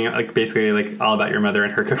like becoming like basically like all about your mother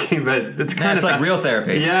and her cooking, but it's kind of like real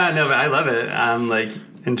therapy. Yeah, no, but I love it. I'm like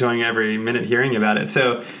enjoying every minute hearing about it.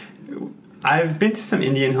 So I've been to some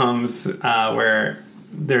Indian homes where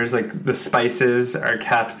there's like the spices are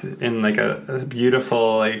kept in like a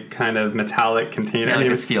beautiful like kind of metallic container. Yeah,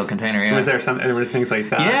 like a steel container. Yeah. Was there things like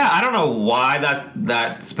that? Yeah, I don't know why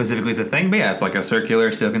that specifically is a thing, but yeah, it's like a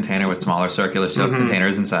circular steel container with smaller circular steel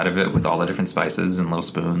containers inside of it with all the different spices and little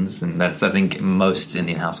spoons, and I think most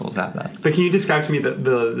Indian households have that. But can you describe to me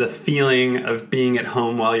the feeling of being at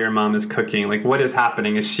home while your mom is cooking? Like, what is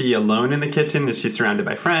happening? Is she alone in the kitchen? Is she surrounded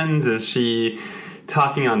by friends? Is she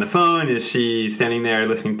talking on the phone? Is she standing there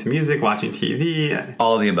listening to music, watching TV?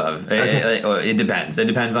 All of the above. Okay. It depends. It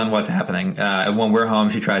depends on what's happening. When we're home,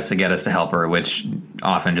 she tries to get us to help her, which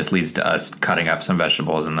often just leads to us cutting up some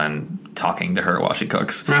vegetables and then talking to her while she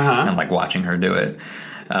cooks and like watching her do it.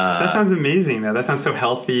 That sounds amazing, though. That sounds so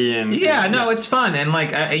healthy and it's fun. And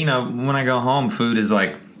like when I go home, food is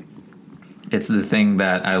like it's the thing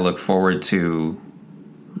that I look forward to.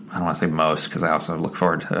 I don't want to say most because I also look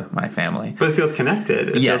forward to my family. But it feels connected.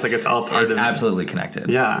 It feels like it's all part of it. It's absolutely connected.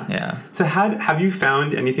 Yeah. So have you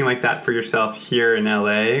found anything like that for yourself here in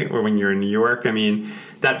LA or when you're in New York? I mean,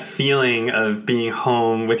 that feeling of being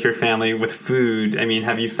home with your family with food, I mean,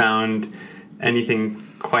 have you found anything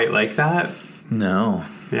quite like that? No.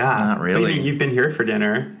 Yeah. Not really. You've been here for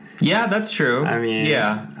dinner. Yeah, that's true. I mean,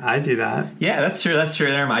 I do that. Yeah, that's true.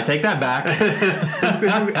 Never mind. I take that back.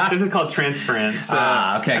 This is called transference. Okay,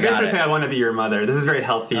 I guess I say I want to be your mother. This is very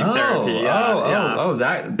healthy therapy.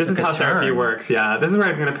 This is how therapy works. Yeah, this is where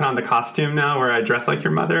I'm going to put on the costume now, where I dress like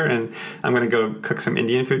your mother, and I'm going to go cook some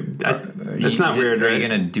Indian food. It's not weird, right? Are you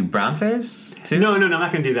going to do brown face too? No, I'm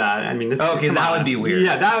not going to do that. I mean, because that would be weird.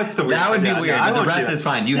 Yeah, that's the weird. That would be weird. No, but the rest is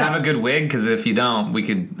fine. Do you have a good wig? Because if you don't, we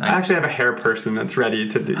could. I actually have a hair person that's ready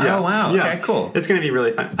to do. Yeah. Oh wow! Yeah. Okay, cool. It's going to be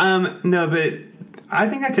really fun. No, but I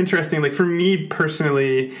think that's interesting. Like for me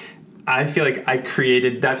personally, I feel like I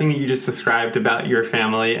created that thing that you just described about your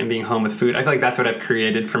family and being home with food. I feel like that's what I've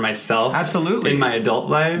created for myself. Absolutely. In my adult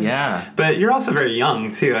life. Yeah. But you're also very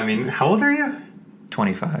young too. I mean, how old are you?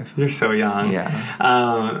 25. You're so young. Yeah.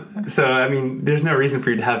 So, I mean, there's no reason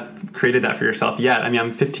for you to have created that for yourself yet. I mean,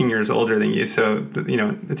 I'm 15 years older than you, so,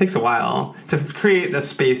 it takes a while to create the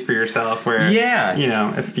space for yourself where,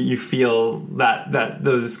 if you feel that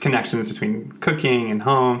those connections between cooking and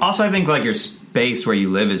home. Also, I think, like, your space where you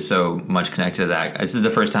live is so much connected to that. This is the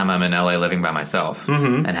first time I'm in LA living by myself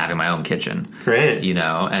and having my own kitchen. Great.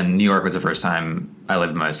 And New York was the first time I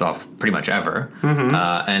lived by myself pretty much ever.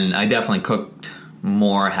 And I definitely cooked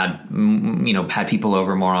more, had people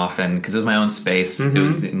over more often because it was my own space. It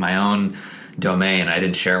was in my own domain. I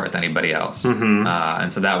didn't share it with anybody else.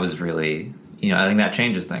 And so that was really, I think that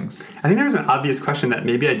changes things. I think there was an obvious question that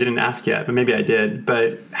maybe I didn't ask yet, but maybe I did.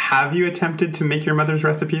 But have you attempted to make your mother's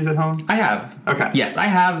recipes at home? I have. Okay. Yes, I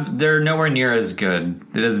have. They're nowhere near as good.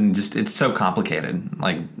 It's so complicated.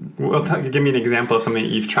 Like, well, give me an example of something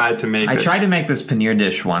you've tried to make. I tried to make this paneer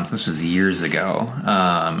dish once. This was years ago.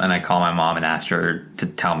 And I called my mom and asked her to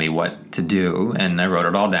tell me what to do. And I wrote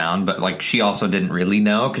it all down. But, like, she also didn't really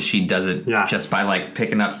know because she does it just by, like,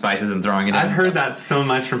 picking up spices and throwing it in. I've heard that so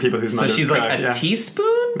much from people whose mothers So she's cook. like, a teaspoon?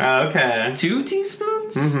 Okay. 2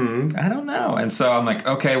 teaspoons? I don't know. And so I'm like,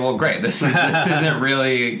 okay, well, great. This isn't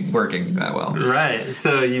really working that well. Right.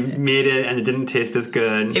 So you made it and it didn't taste as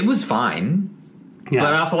good. It was fine. Yeah.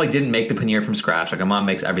 But I also didn't make the paneer from scratch. Like, my mom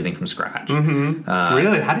makes everything from scratch.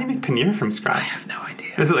 Really? How do you make paneer from scratch? I have no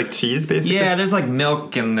idea. Is it like cheese, basically? Yeah, there's like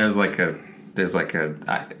milk and there's like a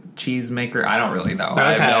cheese maker. I don't really know.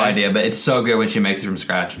 I have no idea, but it's so good when she makes it from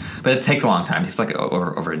scratch. But it takes a long time. It's like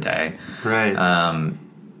over a day. Right.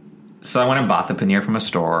 So I went and bought the paneer from a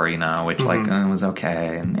store, which was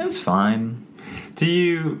okay, and it was fine.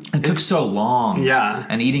 It took so long. Yeah.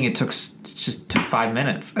 And eating it just took 5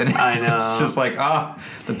 minutes. And I know. It's just like,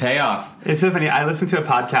 the payoff. It's so funny. I listened to a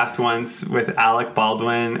podcast once with Alec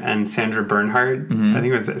Baldwin and Sandra Bernhard. Mm-hmm. I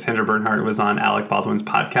think it was Sandra Bernhard was on Alec Baldwin's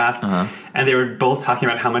podcast. Uh-huh. And they were both talking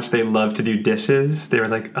about how much they love to do dishes. They were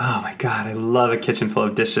like, oh my God, I love a kitchen full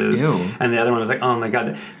of dishes. Ew. And the other one was like, oh my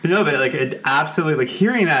God. No, but like it absolutely, like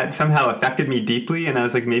hearing that somehow affected me deeply. And I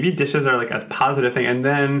was like, maybe dishes are like a positive thing. And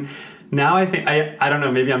then now I think, I don't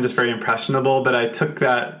know, maybe I'm just very impressionable, but I took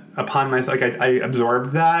that upon myself, like I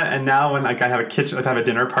absorbed that, and now when like I have a kitchen, if I have a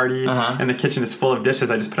dinner party and the kitchen is full of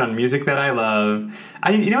dishes, I just put on music that I love.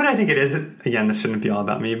 You know what I think it is? Again, this shouldn't be all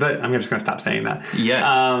about me, but I'm just going to stop saying that.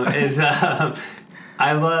 Yeah.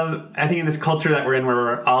 I think in this culture that we're in, where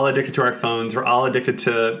we're all addicted to our phones, we're all addicted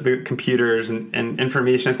to the computers and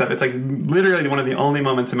information and stuff. It's like literally one of the only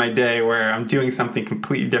moments in my day where I'm doing something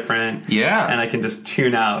completely different. Yeah. And I can just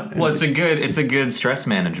tune out. Well, it's a good stress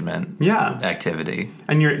management activity.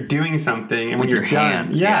 And you're doing something, and when with you're your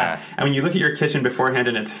done, hands, and when you look at your kitchen beforehand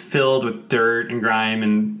and it's filled with dirt and grime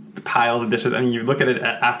and piles of dishes, and you look at it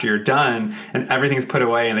after you're done and everything's put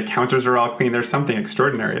away and the counters are all clean, there's something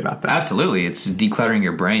extraordinary about that. Absolutely. It's decluttering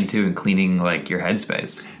your brain too and cleaning like your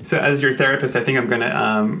headspace. So as your therapist, I think I'm going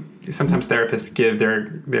to sometimes therapists give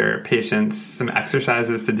their patients some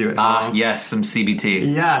exercises to do at home. Yes, some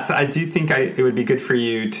CBT. Yeah, so I do think it would be good for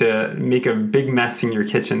you to make a big mess in your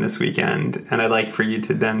kitchen this weekend, and I'd like for you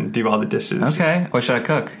to then do all the dishes. Okay. What should I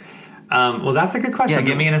cook? Well, that's a good question. Yeah,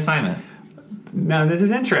 give me an assignment. Now, this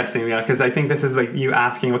is interesting, because I think this is like you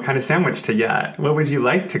asking what kind of sandwich to get. What would you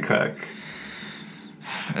like to cook?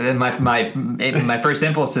 And then my first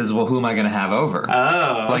impulse is, well, who am I going to have over?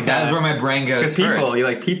 Oh, like that is where my brain goes people, first. You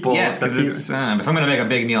like people. Yes, because if I'm going to make a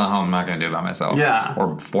big meal at home, I'm not going to do it by myself. Yeah,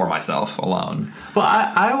 or for myself alone. Well,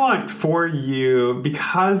 I want for you,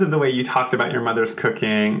 because of the way you talked about your mother's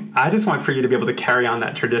cooking, I just want for you to be able to carry on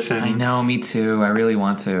that tradition. I know, me too. I really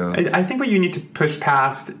want to. I think what you need to push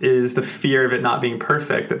past is the fear of it not being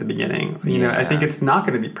perfect at the beginning. You know, I think it's not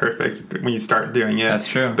going to be perfect when you start doing it. That's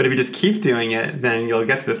true. But if you just keep doing it, then you'll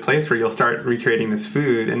get to this place where you'll start recreating this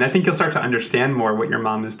food. And I think you'll start to understand more what your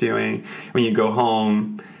mom is doing when you go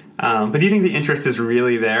home. But do you think the interest is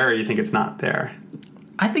really there, or you think it's not there?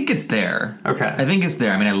 I think it's there. Okay. I think it's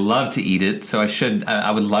there. I mean, I love to eat it, so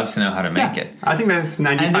I would love to know how to make it. I think that's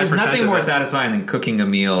 95%. And there's nothing more satisfying than cooking a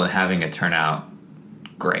meal and having it turn out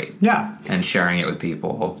great. Yeah. And sharing it with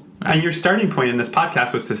people. And your starting point in this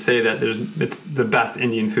podcast was to say that it's the best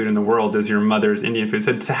Indian food in the world is your mother's Indian food.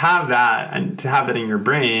 So to have that and to have that in your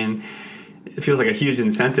brain, it feels like a huge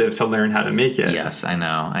incentive to learn how to make it. Yes, I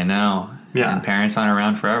know. Yeah. And parents aren't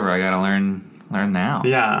around forever. I got to learn now.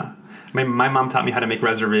 Yeah. My mom taught me how to make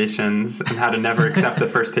reservations and how to never accept the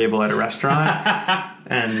first table at a restaurant.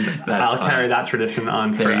 And I'll carry that tradition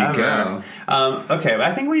on forever. There you go. Okay,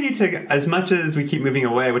 I think we need to, as much as we keep moving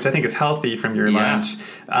away, which I think is healthy from your lunch,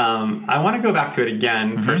 I want to go back to it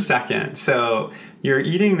again for a second. So you're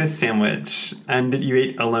eating this sandwich, and you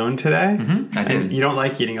ate alone today? Mm-hmm. I did. And you don't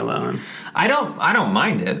like eating alone? I don't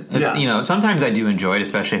mind it. You know, sometimes I do enjoy it,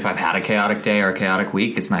 especially if I've had a chaotic day or a chaotic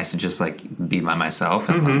week. It's nice to just like be by myself.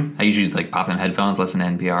 And I usually like pop in headphones, listen to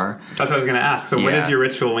NPR. That's what I was going to ask. So what is your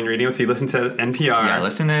ritual when you're eating? So you listen to NPR. Yeah, I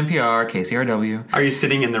listen to NPR, KCRW. Are you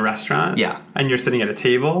sitting in the restaurant? Yeah. And you're sitting at a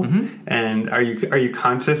table? And are you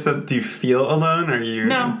conscious of, do you feel alone? Or are you...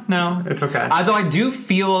 No. It's okay. Although I do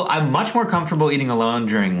feel, I'm much more comfortable eating alone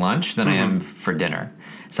during lunch than I am for dinner.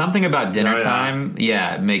 Something about dinner time,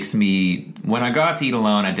 it makes me... When I go out to eat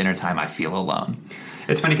alone at dinner time, I feel alone.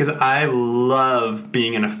 It's funny because I love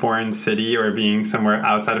being in a foreign city or being somewhere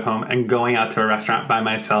outside of home and going out to a restaurant by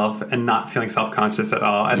myself and not feeling self-conscious at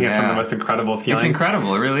all. I think it's one of the most incredible feelings. It's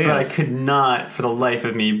incredible. It really is. But I could not, for the life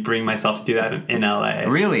of me, bring myself to do that in LA.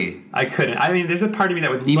 Really? I couldn't. I mean, there's a part of me that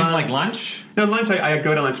would even like lunch? No, lunch, I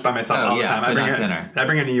go to lunch by myself all the time. But not dinner. I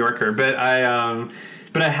bring a New Yorker, but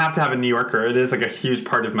I have to have a New Yorker. It is like a huge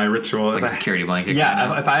part of my ritual. It's like a security blanket.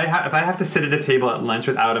 Yeah, if I have to sit at a table at lunch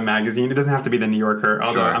without a magazine, it doesn't have to be the New Yorker,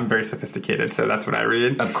 although I'm very sophisticated, so that's what I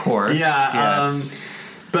read. Of course. Yeah. Yes.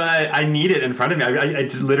 But I need it in front of me. I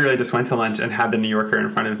literally just went to lunch and had the New Yorker in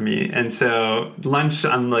front of me. And so lunch,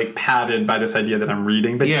 I'm like padded by this idea that I'm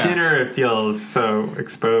reading. But dinner, it feels so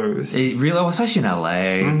exposed. It really, especially in LA,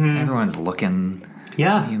 everyone's looking.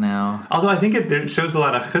 Yeah. You know. Although I think it shows a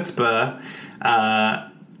lot of chutzpah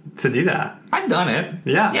to do that? I've done it.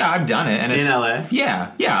 Yeah. Yeah, I've done it. And it's In LA?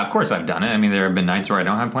 Yeah, of course I've done it. I mean, there have been nights where I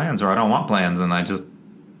don't have plans or I don't want plans and I just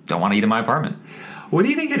don't want to eat in my apartment. What do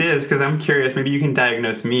you think it is? Because I'm curious. Maybe you can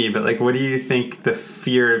diagnose me, but like, what do you think the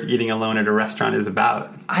fear of eating alone at a restaurant is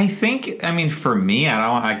about? I think, I mean, for me,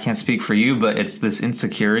 I can't speak for you, but it's this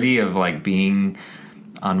insecurity of like being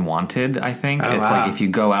unwanted. I think it's wow. like if you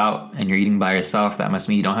go out and you're eating by yourself, that must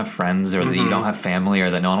mean you don't have friends, or that you don't have family,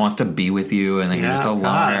 or that no one wants to be with you, and that you're just a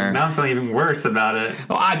loner. Now I'm feeling even worse about it.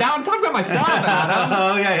 Well, now I'm talking about myself, Adam.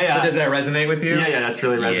 Oh yeah. So does that resonate with you? Yeah, that's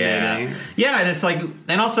really resonating. Yeah, and it's like,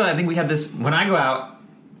 and also I think we have this when I go out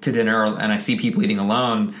to dinner and I see people eating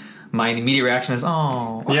alone. My immediate reaction is,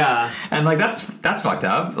 oh. Yeah. And, like, that's fucked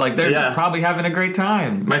up. Like, they're probably having a great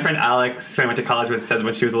time. My friend Alex, who I went to college with, said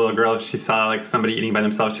when she was a little girl, if she saw, like, somebody eating by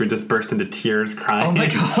themselves, she would just burst into tears crying. Oh, my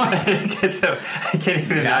God. So I can't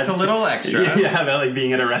even imagine. That's a little extra. Yeah, about, like,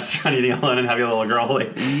 being at a restaurant eating alone and having a little girl,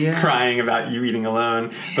 like, crying about you eating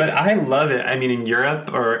alone. But I love it. I mean, in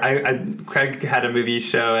Europe, or Craig had a movie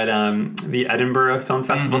show at the Edinburgh Film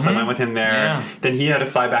Festival, so I went with him there. Yeah. Then he had to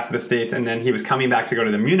fly back to the States, and then he was coming back to go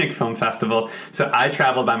to the Munich Film Festival. So I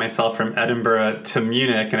traveled by myself from Edinburgh to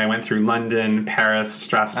Munich, and I went through London, Paris,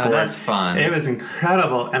 Strasbourg. Oh, that's fun. It was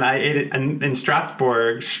incredible. And I ate it in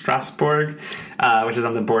Strasbourg, which is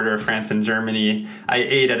on the border of France and Germany. I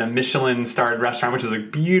ate at a Michelin-starred restaurant, which was a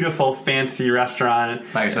beautiful, fancy restaurant.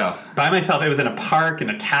 By yourself? By myself. It was in a park,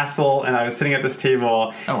 in a castle, and I was sitting at this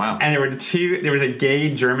table. Oh, wow. And there was a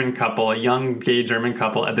gay German couple, a young gay German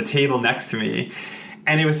couple, at the table next to me.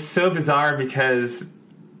 And it was so bizarre because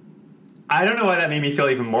I don't know why that made me feel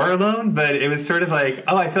even more alone, but it was sort of like,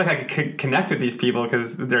 oh, I feel like I could connect with these people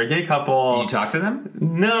because they're a gay couple. Did you talk to them?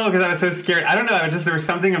 No, because I was so scared. I don't know. There was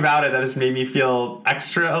something about it that just made me feel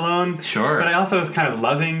extra alone. Sure. But I also was kind of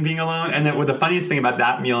loving being alone. And the funniest thing about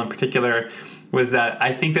that meal in particular was that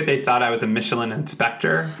I think that they thought I was a Michelin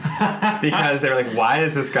inspector because they were like, why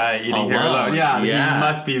is this guy eating here alone? Yeah, he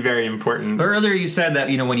must be very important. But earlier you said that,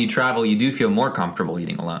 when you travel, you do feel more comfortable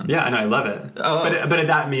eating alone. Yeah, I love it. Oh. But at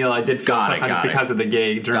that meal, I did feel sometimes because of the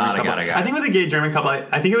gay German couple. I think with the gay German couple,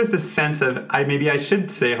 I think it was the sense of, maybe I should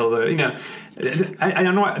say hello, I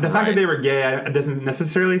don't know. The fact that they were gay doesn't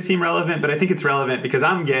necessarily seem relevant, but I think it's relevant because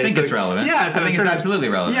I'm gay. I think it's relevant. Yeah, so I think it's absolutely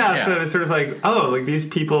relevant. Yeah, so it's sort of like, like these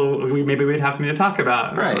people, maybe we'd have something to talk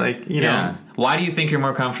about. Right. Like, know. Why do you think you're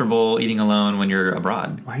more comfortable eating alone when you're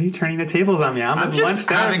abroad? Why are you turning the tables on me? I'm just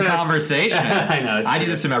having conversation. I know. I do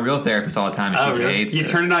this to my real therapist all the time, and she hates You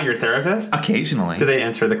turn it on your therapist? Occasionally. Do they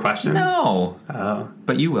answer the questions? No. Oh.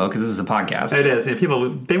 But you will, because this is a podcast. It is. People,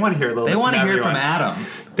 they want to hear a little bit from everyone. They want to hear from Adam.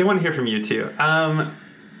 They want to hear from you, too.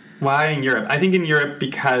 Why in Europe? I think in Europe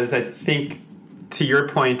because I think, to your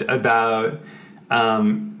point about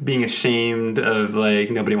being ashamed of, like,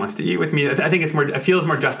 nobody wants to eat with me, I think it feels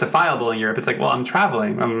more justifiable in Europe. It's like, well, I'm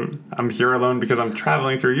traveling. I'm here alone because I'm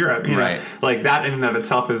traveling through Europe. You know? Like, that in and of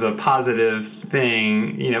itself is a positive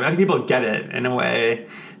thing. I think people get it in a way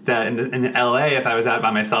that in LA, if I was out by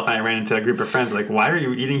myself and I ran into a group of friends, like, why are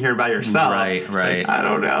you eating here by yourself? Right. Like, I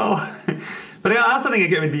don't know. But I also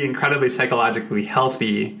think it would be incredibly psychologically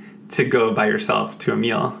healthy to go by yourself to a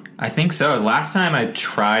meal. I think so. Last time I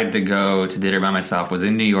tried to go to dinner by myself was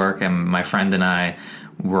in New York, and my friend and I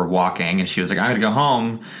were walking, and she was like, I'm going to go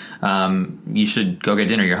home. You should go get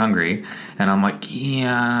dinner. You're hungry. And I'm like,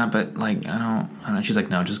 yeah, but, like, I don't. She's like,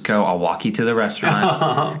 no, just go. I'll walk you to the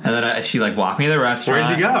restaurant. And then she, like, walked me to the restaurant.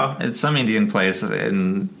 Where'd you go? It's some Indian place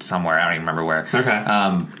in somewhere. I don't even remember where. Okay.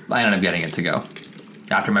 I ended up getting it to go.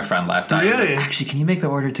 After my friend left, I was like, actually, can you make the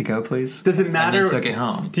order to go, please? Does it matter? And then took it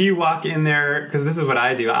home. Do you walk in there? Because this is what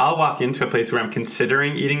I do. I'll walk into a place where I'm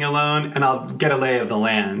considering eating alone, and I'll get a lay of the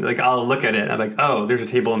land. Like, I'll look at it. I'm like, oh, there's a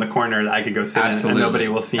table in the corner that I could go sit in, and nobody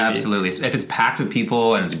will see me. Absolutely. If it's packed with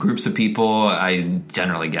people and it's groups of people, I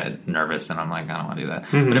generally get nervous, and I'm like, I don't want to do that.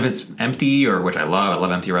 Mm-hmm. But if it's empty, which I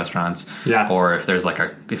love empty restaurants. Yes. Or if there's, like,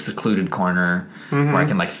 a secluded corner where I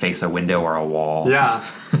can, like, face a window or a wall. Yeah.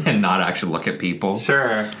 And not actually look at people. Sure.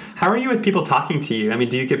 How are you with people talking to you? I mean,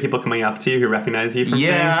 do you get people coming up to you who recognize you from things?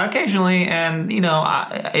 Yeah, occasionally. And,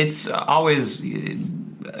 it's always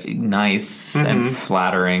nice and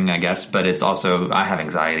flattering, I guess. But it's also, I have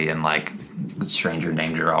anxiety, and, like, stranger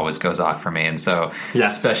danger always goes off for me. And so,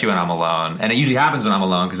 especially when I'm alone. And it usually happens when I'm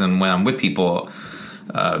alone, because then when I'm with people,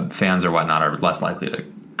 fans or whatnot are less likely to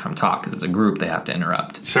come talk, because it's a group they have to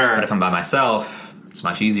interrupt. Sure. But if I'm by myself, it's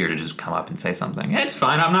much easier to just come up and say something. It's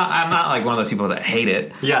fine. I'm not like one of those people that hate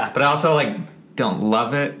it. Yeah. But I also, like, don't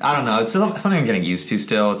love it. I don't know. It's still something I'm getting used to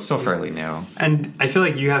still. It's still fairly new. And I feel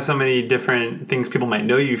like you have so many different things people might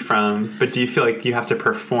know you from, but do you feel like you have to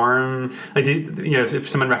perform? Like, if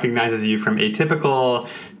someone recognizes you from Atypical,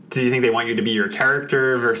 do you think they want you to be your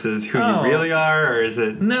character versus who you really are, or is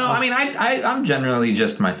it? No, I mean, I'm generally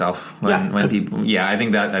just myself when people. Yeah, I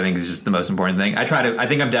think is just the most important thing. I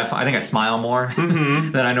think I smile more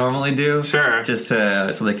than I normally do. Sure, just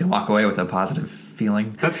so they can walk away with a positive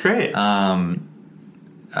feeling. That's great. But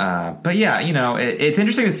yeah, it's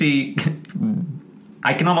interesting to see.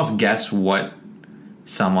 I can almost guess what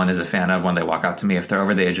someone is a fan of when they walk up to me. If they're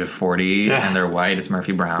over the age of 40 and they're white, it's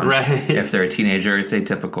Murphy Brown. Right. If they're a teenager, it's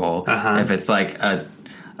Atypical. If it's like a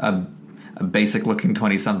basic looking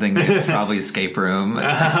 20-something, it's probably Escape Room.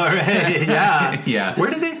 Right. Yeah. Yeah. Where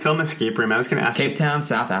did they film Escape Room? I was going to ask. Cape Town,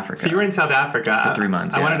 South Africa. So you were in South Africa for 3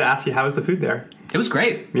 months. I wanted to ask you, how was the food there? It was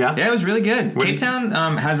great. Yeah, it was really good. Cape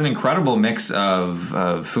Town has an incredible mix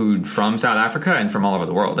of food from South Africa and from all over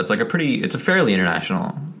the world. It's a fairly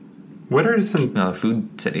international. What are some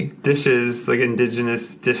food city dishes, like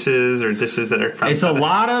indigenous dishes or dishes that are from? It's a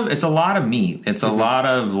lot of meat. It's a lot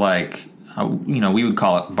of like we would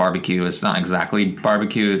call it barbecue. It's not exactly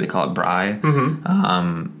barbecue. They call it braai.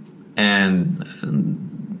 And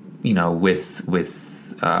with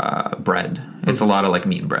bread. It's a lot of like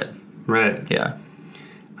meat and bread. Right. Yeah.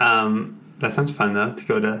 That sounds fun though, to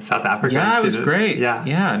go to South Africa. Yeah, it was great.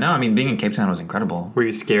 Yeah. No, I mean, being in Cape Town was incredible. Were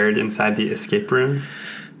you scared inside the escape room?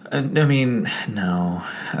 I mean, no.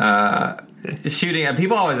 Shooting.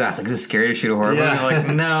 People always ask, like, is it scary to shoot a horror movie? I'm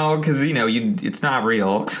like, no, because it's not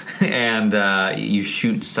real, and you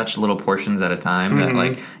shoot such little portions at a time that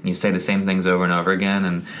like you say the same things over and over again,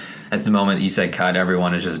 and at the moment you say cut,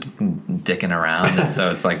 everyone is just dicking around, and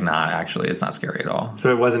so it's like it's not scary at all.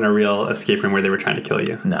 So it wasn't a real escape room where they were trying to kill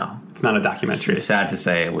you? No. It's not a documentary. It's sad to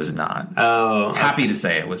say it was not. Oh. Happy to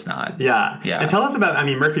say it was not. Yeah. And tell us about,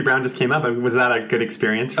 Murphy Brown just came up. Was that a good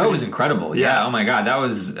experience for you? It was incredible. Yeah. Oh my God. That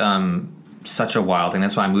was such a wild thing.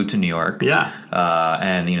 That's why I moved to New York. Yeah.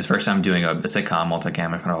 And it's the first time doing a sitcom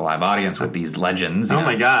multicam in front of a live audience with these legends.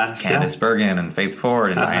 My gosh. Candice Bergen and Faith Ford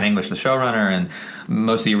and Diane English, the showrunner, and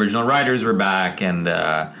most of the original writers were back, and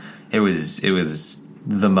it was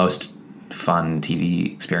the most fun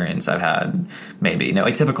TV experience I've had. Maybe. No,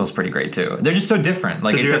 Atypical is pretty great too. They're just so different.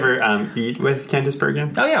 Like, did you ever eat with Candice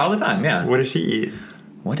Bergen? Oh yeah, all the time. Yeah. What does she eat?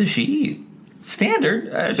 What does she eat? Standard,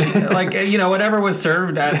 whatever was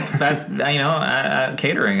served at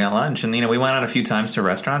catering at lunch, and we went out a few times to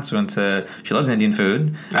restaurants. She loves Indian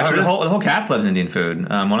food. Actually, the whole cast loves Indian food.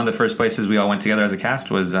 One of the first places we all went together as a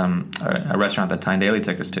cast was a restaurant that Tyne Daly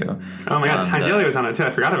took us to. Oh my God, Tyne Daly was on it too.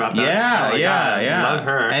 I forgot about that. Yeah. Love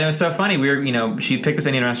her. And it was so funny. We were, she picked this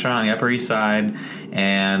Indian restaurant on the Upper East Side,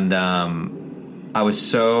 and I was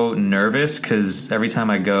so nervous because every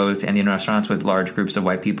time I go to Indian restaurants with large groups of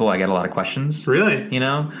white people, I get a lot of questions. Really?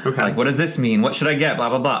 Okay. Like, what does this mean? What should I get? Blah,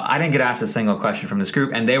 blah, blah. I didn't get asked a single question from this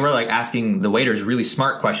group, and they were like asking the waiters really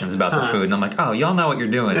smart questions about the food, and I'm like, oh, y'all know what you're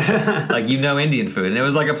doing. Like, Indian food. And it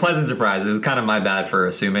was like a pleasant surprise. It was kind of my bad for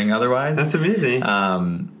assuming otherwise. That's amazing.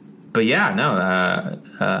 But yeah, no,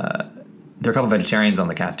 there are a couple of vegetarians on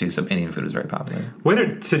the cast too, so Indian food is very popular.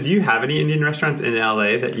 So do you have any Indian restaurants in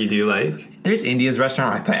LA that you do like? There's India's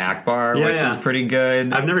restaurant right by Akbar, which is pretty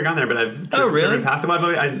good. I've never gone there, but I've driven past it.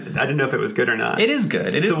 I didn't know if it was good or not. It is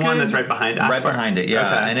good. It is the one that's right behind Akbar. Right behind it, yeah.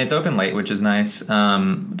 Okay. And it's open late, which is nice.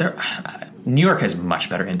 New York has much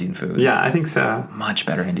better Indian food. Yeah, I think so. Much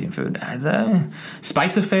better Indian food. The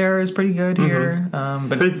Spice Affair is pretty good here,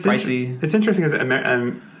 but it's pricey. It's interesting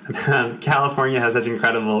because California has such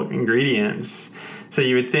incredible ingredients, so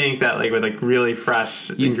you would think that with really fresh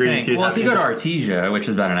ingredients. Well, if you go to Artesia, which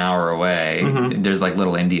is about an hour away, there's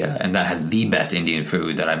Little India, and that has the best Indian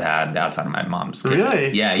food that I've had outside of my mom's kitchen. Really?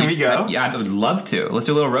 Yeah. Can we go? Yeah, I would love to. Let's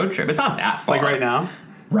do a little road trip. It's not that far. Like right now.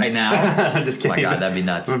 Right now. I'm just kidding. Oh my God, that'd be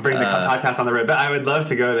nuts. I'm going to bring the podcast on the road, but I would love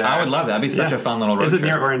to go there. I would love that. That'd be such a fun little road trip. Is it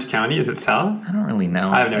near Orange County? Is it south? I don't really know.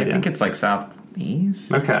 I have no idea. I think it's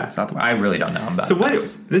southeast. Okay. I really don't know about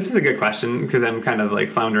this is a good question because I'm kind of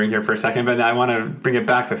floundering here for a second, but I want to bring it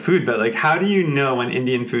back to food. But how do you know when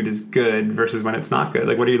Indian food is good versus when it's not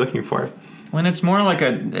good? What are you looking for? When it's more like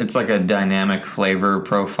a dynamic flavor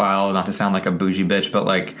profile, not to sound like a bougie bitch, but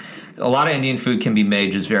a lot of Indian food can be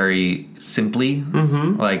made just very simply,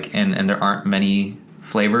 and there aren't many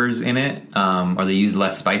flavors in it, or they use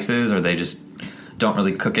less spices, or they just don't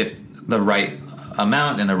really cook it the right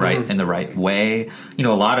amount in the right way. A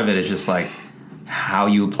lot of it is just how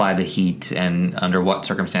you apply the heat and under what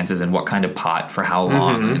circumstances and what kind of pot for how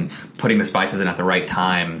long and putting the spices in at the right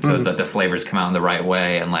time so that the flavors come out in the right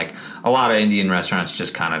way. And a lot of Indian restaurants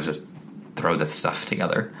just kind of just throw the stuff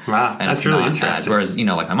together. Wow, and that's really interesting. Whereas,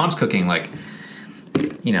 my mom's cooking,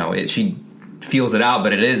 she feels it out, but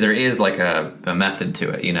there is a method to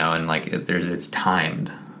it, and it's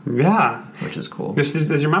timed. Yeah. which is cool.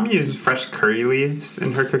 Does your mom use fresh curry leaves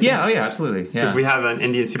in her cooking? Yeah, oh yeah, absolutely. Yeah. Because we have an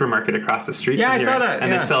Indian supermarket across the street Yeah, from I here, saw that,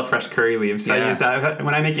 and yeah. they sell fresh curry leaves. So I Yeah. use that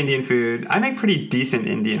when I make Indian food. I make pretty decent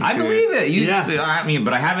Indian food. I believe it. Yeah. I mean,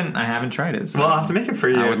 but I haven't tried it. So. Well, I'll have to make it for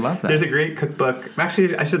you. I would love that. There's a great cookbook.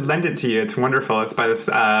 Actually, I should lend it to you. It's wonderful. It's by this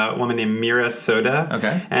woman named Meera Soda.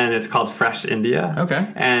 Okay. And it's called Fresh India. Okay.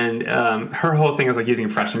 And her whole thing is like using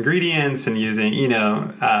fresh ingredients and using,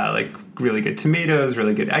 like really good tomatoes,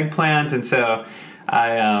 really good eggplant. And so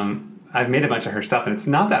I've made a bunch of her stuff, and it's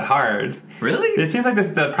not that hard. Really? It seems like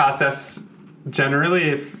the process generally,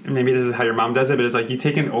 if maybe this is how your mom does it, but it's like you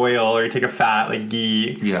take an oil or you take a fat like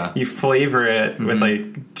ghee, you flavor it with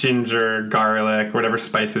like ginger, garlic, whatever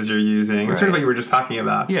spices you're using. It's sort of like you were just talking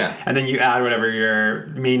about. Yeah. And then you add whatever your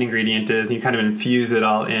main ingredient is, and you kind of infuse it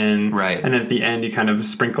all in. Right. And then at the end, you kind of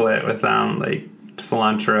sprinkle it with like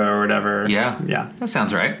cilantro or whatever. Yeah. Yeah. That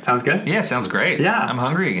sounds right. Sounds good? Yeah, sounds great. Yeah. I'm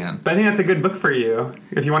hungry again. But I think that's a good book for you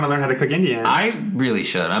if you want to learn how to cook Indian. I really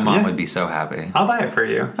should. My mom would be so happy. I'll buy it for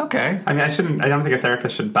you. Okay. I mean, I don't think a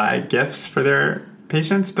therapist should buy gifts for their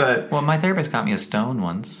patients, but Well, my therapist got me a stone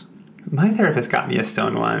once. my therapist got me a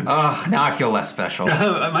stone once. Oh, now I feel less special.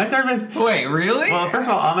 My therapist... Wait, really? Well, first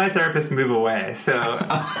of all my therapists move away, so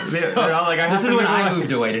they're all like, this is when I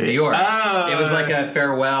moved away to New York. Oh. It was like a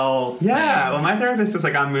farewell thing. Yeah, well, my therapist was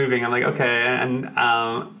like, I'm moving. I'm like, okay, and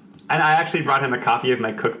I actually brought him a copy of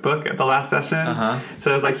my cookbook at the last session.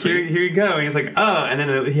 So I was like, here you go. And he's like, oh. And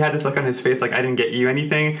then he had this look on his face like, I didn't get you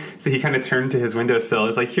anything. So he kind of turned to his windowsill.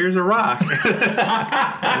 He's like, here's a rock. And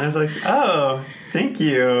I was like, oh, thank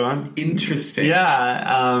you. Interesting.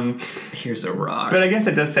 Yeah. Here's a rock. But I guess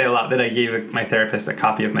it does say a lot that I gave my therapist a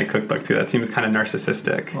copy of my cookbook, too. That seems kind of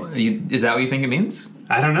narcissistic. Is that what you think it means?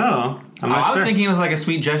 I don't know. I'm not I was sure. thinking it was like a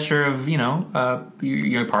sweet gesture of,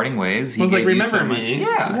 your parting ways. It was like, gave you remember so much- me.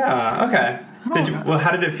 Yeah. Yeah, okay.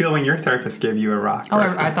 How did it feel when your therapist gave you a rock? Oh,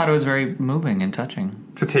 I thought it was very moving and touching.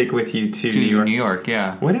 To take with you to New York,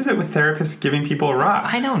 yeah. What is it with therapists giving people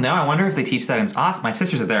rocks? I don't know. I wonder if they teach that in... my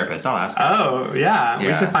sister's a therapist. I'll ask her. Oh, yeah.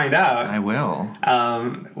 We should find out. I will.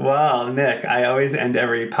 Well, Nick, I always end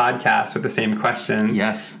every podcast with the same question.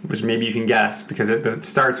 Yes. Which maybe you can guess, because it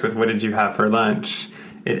starts with, what did you have for lunch?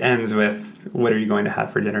 It ends with, what are you going to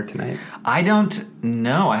have for dinner tonight? I don't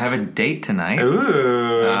know. I have a date tonight.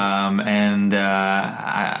 Ooh. And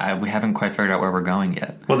we haven't quite figured out where we're going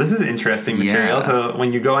yet. Well, this is interesting material. Yeah. So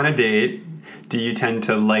when you go on a date, do you tend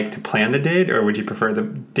to like to plan the date, or would you prefer the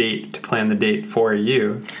date to plan the date for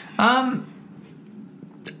you?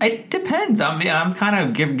 It depends. I'm kind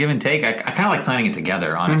of give and take. I kind of like planning it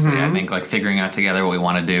together, honestly. I think like figuring out together what we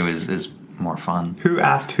want to do is more fun. Who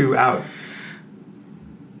asked who out?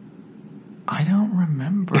 I don't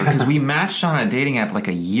remember, because we matched on a dating app like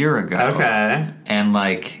a year ago. Okay. And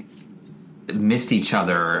like missed each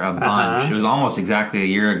other a bunch. It was almost exactly a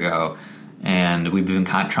year ago, and we've been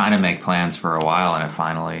trying to make plans for a while, and it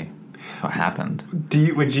finally happened.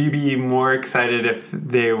 Would you be more excited if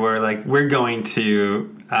they were like, we're going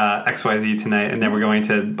to XYZ tonight, and then we're going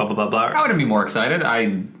to blah blah blah blah? I wouldn't be more excited.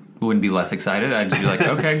 I wouldn't be less excited. I'd just be like,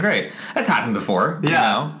 okay, great. That's happened before.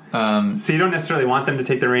 Yeah. You know? So you don't necessarily want them to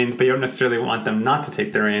take the reins, but you don't necessarily want them not to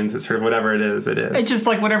take the reins. It's sort of whatever it is, it is. It's just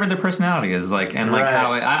like whatever their personality is, like, and like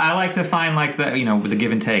how I like to find like the the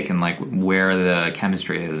give and take, and like where the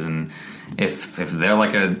chemistry is, and if they're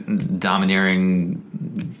like a domineering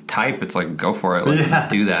type, it's like go for it,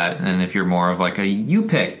 do that. And if you're more of like a you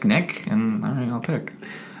pick, Nick, and all right, I'll pick.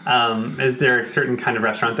 Is there a certain kind of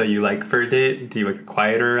restaurant that you like for a date? Do you like a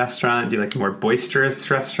quieter restaurant? Do you like a more boisterous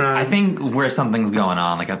restaurant? I think where something's going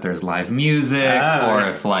on, like if there's live music, or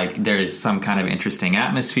if like there's some kind of interesting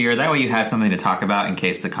atmosphere. That way you have something to talk about in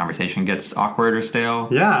case the conversation gets awkward or stale.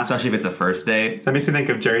 Yeah. Especially if it's a first date. That makes me think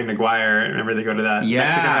of Jerry Maguire. Remember they go to that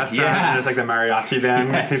Mexican restaurant and there's like the mariachi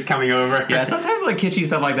band who's coming over. Yeah, sometimes like kitschy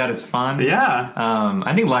stuff like that is fun. Yeah.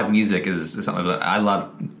 I think live music is something that I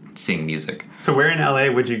love. Seeing music. So where in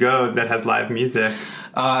LA would you go that has live music?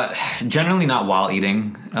 Generally not while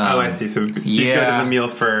eating. I see. So you go to the meal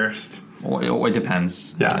first. It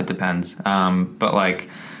depends. Yeah. It depends. But like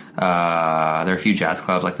there are a few jazz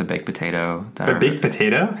clubs like the Baked Potato. Baked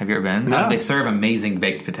Potato? Have you ever been? No. They serve amazing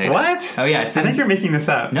baked potatoes. What? Oh yeah. I think you're making this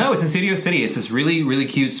up. No, it's in Studio City. It's this really, really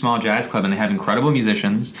cute small jazz club, and they have incredible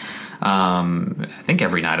musicians. I think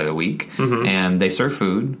every night of the week, and they serve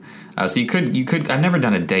food. So you could. I've never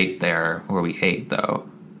done a date there where we ate though.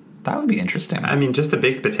 That would be interesting. I mean, just a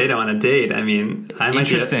baked potato on a date. I mean, I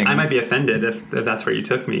Interesting. might be offended if that's where you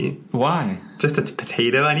took me. Why? Just a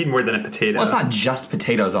potato? I need more than a potato. Well, it's not just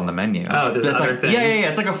potatoes on the menu. Oh, there's other things? Yeah.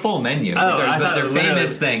 It's like a full menu. Oh, but I thought their literally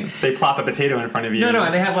famous thing. They plop a potato in front of you. No,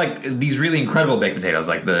 and they have like these really incredible baked potatoes.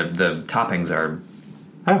 Like the toppings are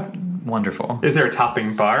wonderful. Is there a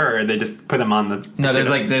topping bar, or they just put them on the potato? No,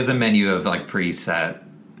 there's a menu of like preset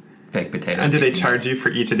baked potatoes. And do they charge you for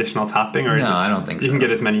each additional topping, or I don't think so. You can get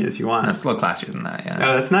as many as you want. It's a little classier than that. Yeah.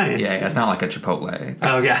 Oh, that's nice. Yeah, it's not like a Chipotle.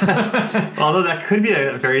 Oh yeah. Although that could be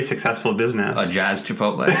a very successful business. A Jazz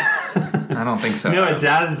Chipotle. I don't think so. No, a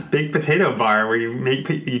Jazz baked potato bar where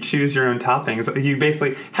you choose your own toppings. You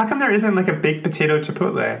basically, how come there isn't like a baked potato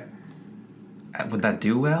Chipotle? Would that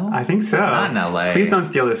do well? I think so. Not in LA. Please don't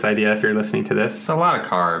steal this idea if you're listening to this. It's a lot of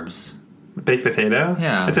carbs. Baked potato?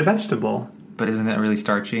 Yeah. It's a vegetable. But isn't it really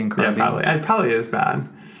starchy and carby? Yeah, probably. It probably is bad.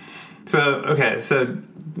 So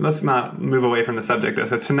let's not move away from the subject, though.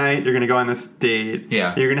 So tonight, you're going to go on this date.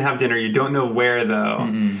 Yeah. You're going to have dinner. You don't know where, though.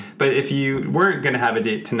 Mm-mm. But if you weren't going to have a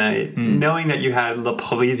date tonight, knowing that you had Le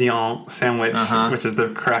Parisien sandwich, which is the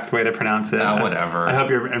correct way to pronounce it. Whatever. I hope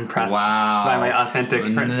you're impressed by my authentic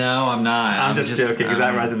French. No, I'm not. I'm just joking, because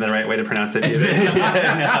that wasn't the right way to pronounce it either.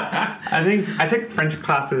 I think I took French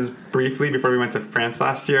classes briefly before we went to France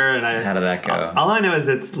last year. And how did that go? All I know is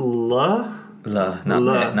it's Le. Not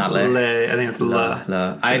le. I think it's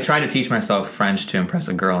le. I tried to teach myself French to impress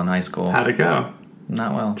a girl in high school. How'd it go?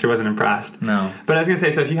 Not well. She wasn't impressed. No. But I was going to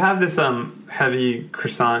say, so if you have this heavy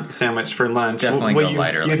croissant sandwich for lunch, definitely go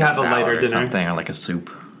lighter. You'd like have a lighter dinner. Something, or like a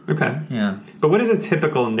soup. Okay. Yeah. But what is a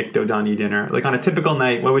typical Nick Dodani dinner? Like on a typical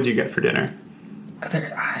night, what would you get for dinner?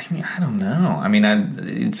 I don't know. I mean,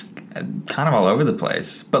 it's kind of all over the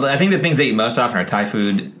place. But I think the things I eat most often are Thai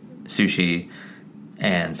food, sushi,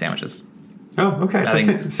 and sandwiches. Oh, okay.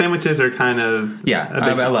 So sandwiches are kind of... Yeah,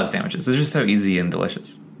 I love sandwiches. They're just so easy and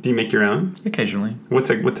delicious. Do you make your own? Occasionally. What's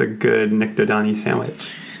a good Nick Dodani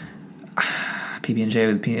sandwich?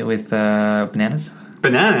 PB&J with bananas.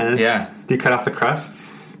 Bananas? Yeah. Do you cut off the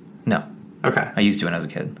crusts? No. Okay. I used to when I was a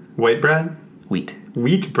kid. White bread? Wheat.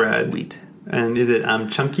 Wheat bread? Wheat. And is it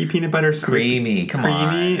chunky peanut butter? Creamy. Come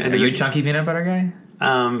on. And are you a chunky peanut butter guy?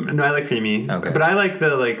 No, I like creamy. Okay. But I like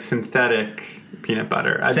the synthetic peanut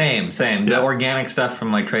butter. Same. Yeah. The organic stuff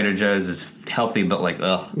from Trader Joe's is healthy, but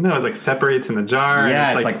ugh. No, it separates in the jar.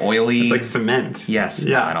 Yeah, it's oily. It's like cement. Yes.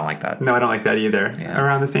 Yeah. No, I don't like that. No, I don't like that either. Yeah. We're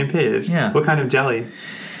on the same page. Yeah. What kind of jelly?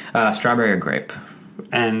 Strawberry or grape.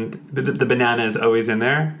 And the banana is always in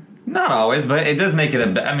there? Not always, but it does make it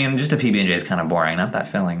just a PB&J is kind of boring, not that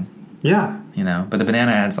filling. Yeah. But the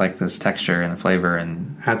banana adds this texture and flavor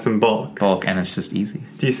and... Add some bulk, and it's just easy.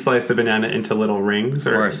 Do you slice the banana into little rings?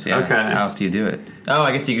 Of course, yeah. Okay. How else do you do it? Oh,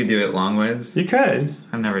 I guess you could do it long ways. You could.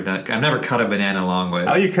 I've never cut a banana long ways.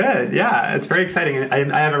 Oh, you could. Yeah, it's very exciting.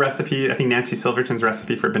 I have a recipe. I think Nancy Silverton's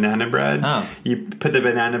recipe for banana bread. Oh. You put the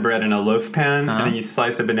banana bread in a loaf pan, and then you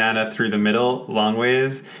slice a banana through the middle long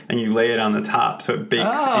ways, and you lay it on the top, so it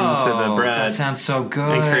bakes into the bread. That sounds so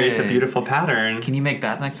good. And creates a beautiful pattern. Can you make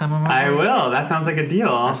that next time I'm over? I will. That sounds like a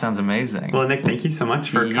deal. That sounds amazing. Well, Nick, thank you so much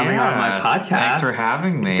for coming on my podcast. Thanks for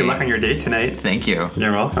having me. Good luck on your date tonight. Thank you.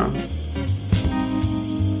 You're welcome.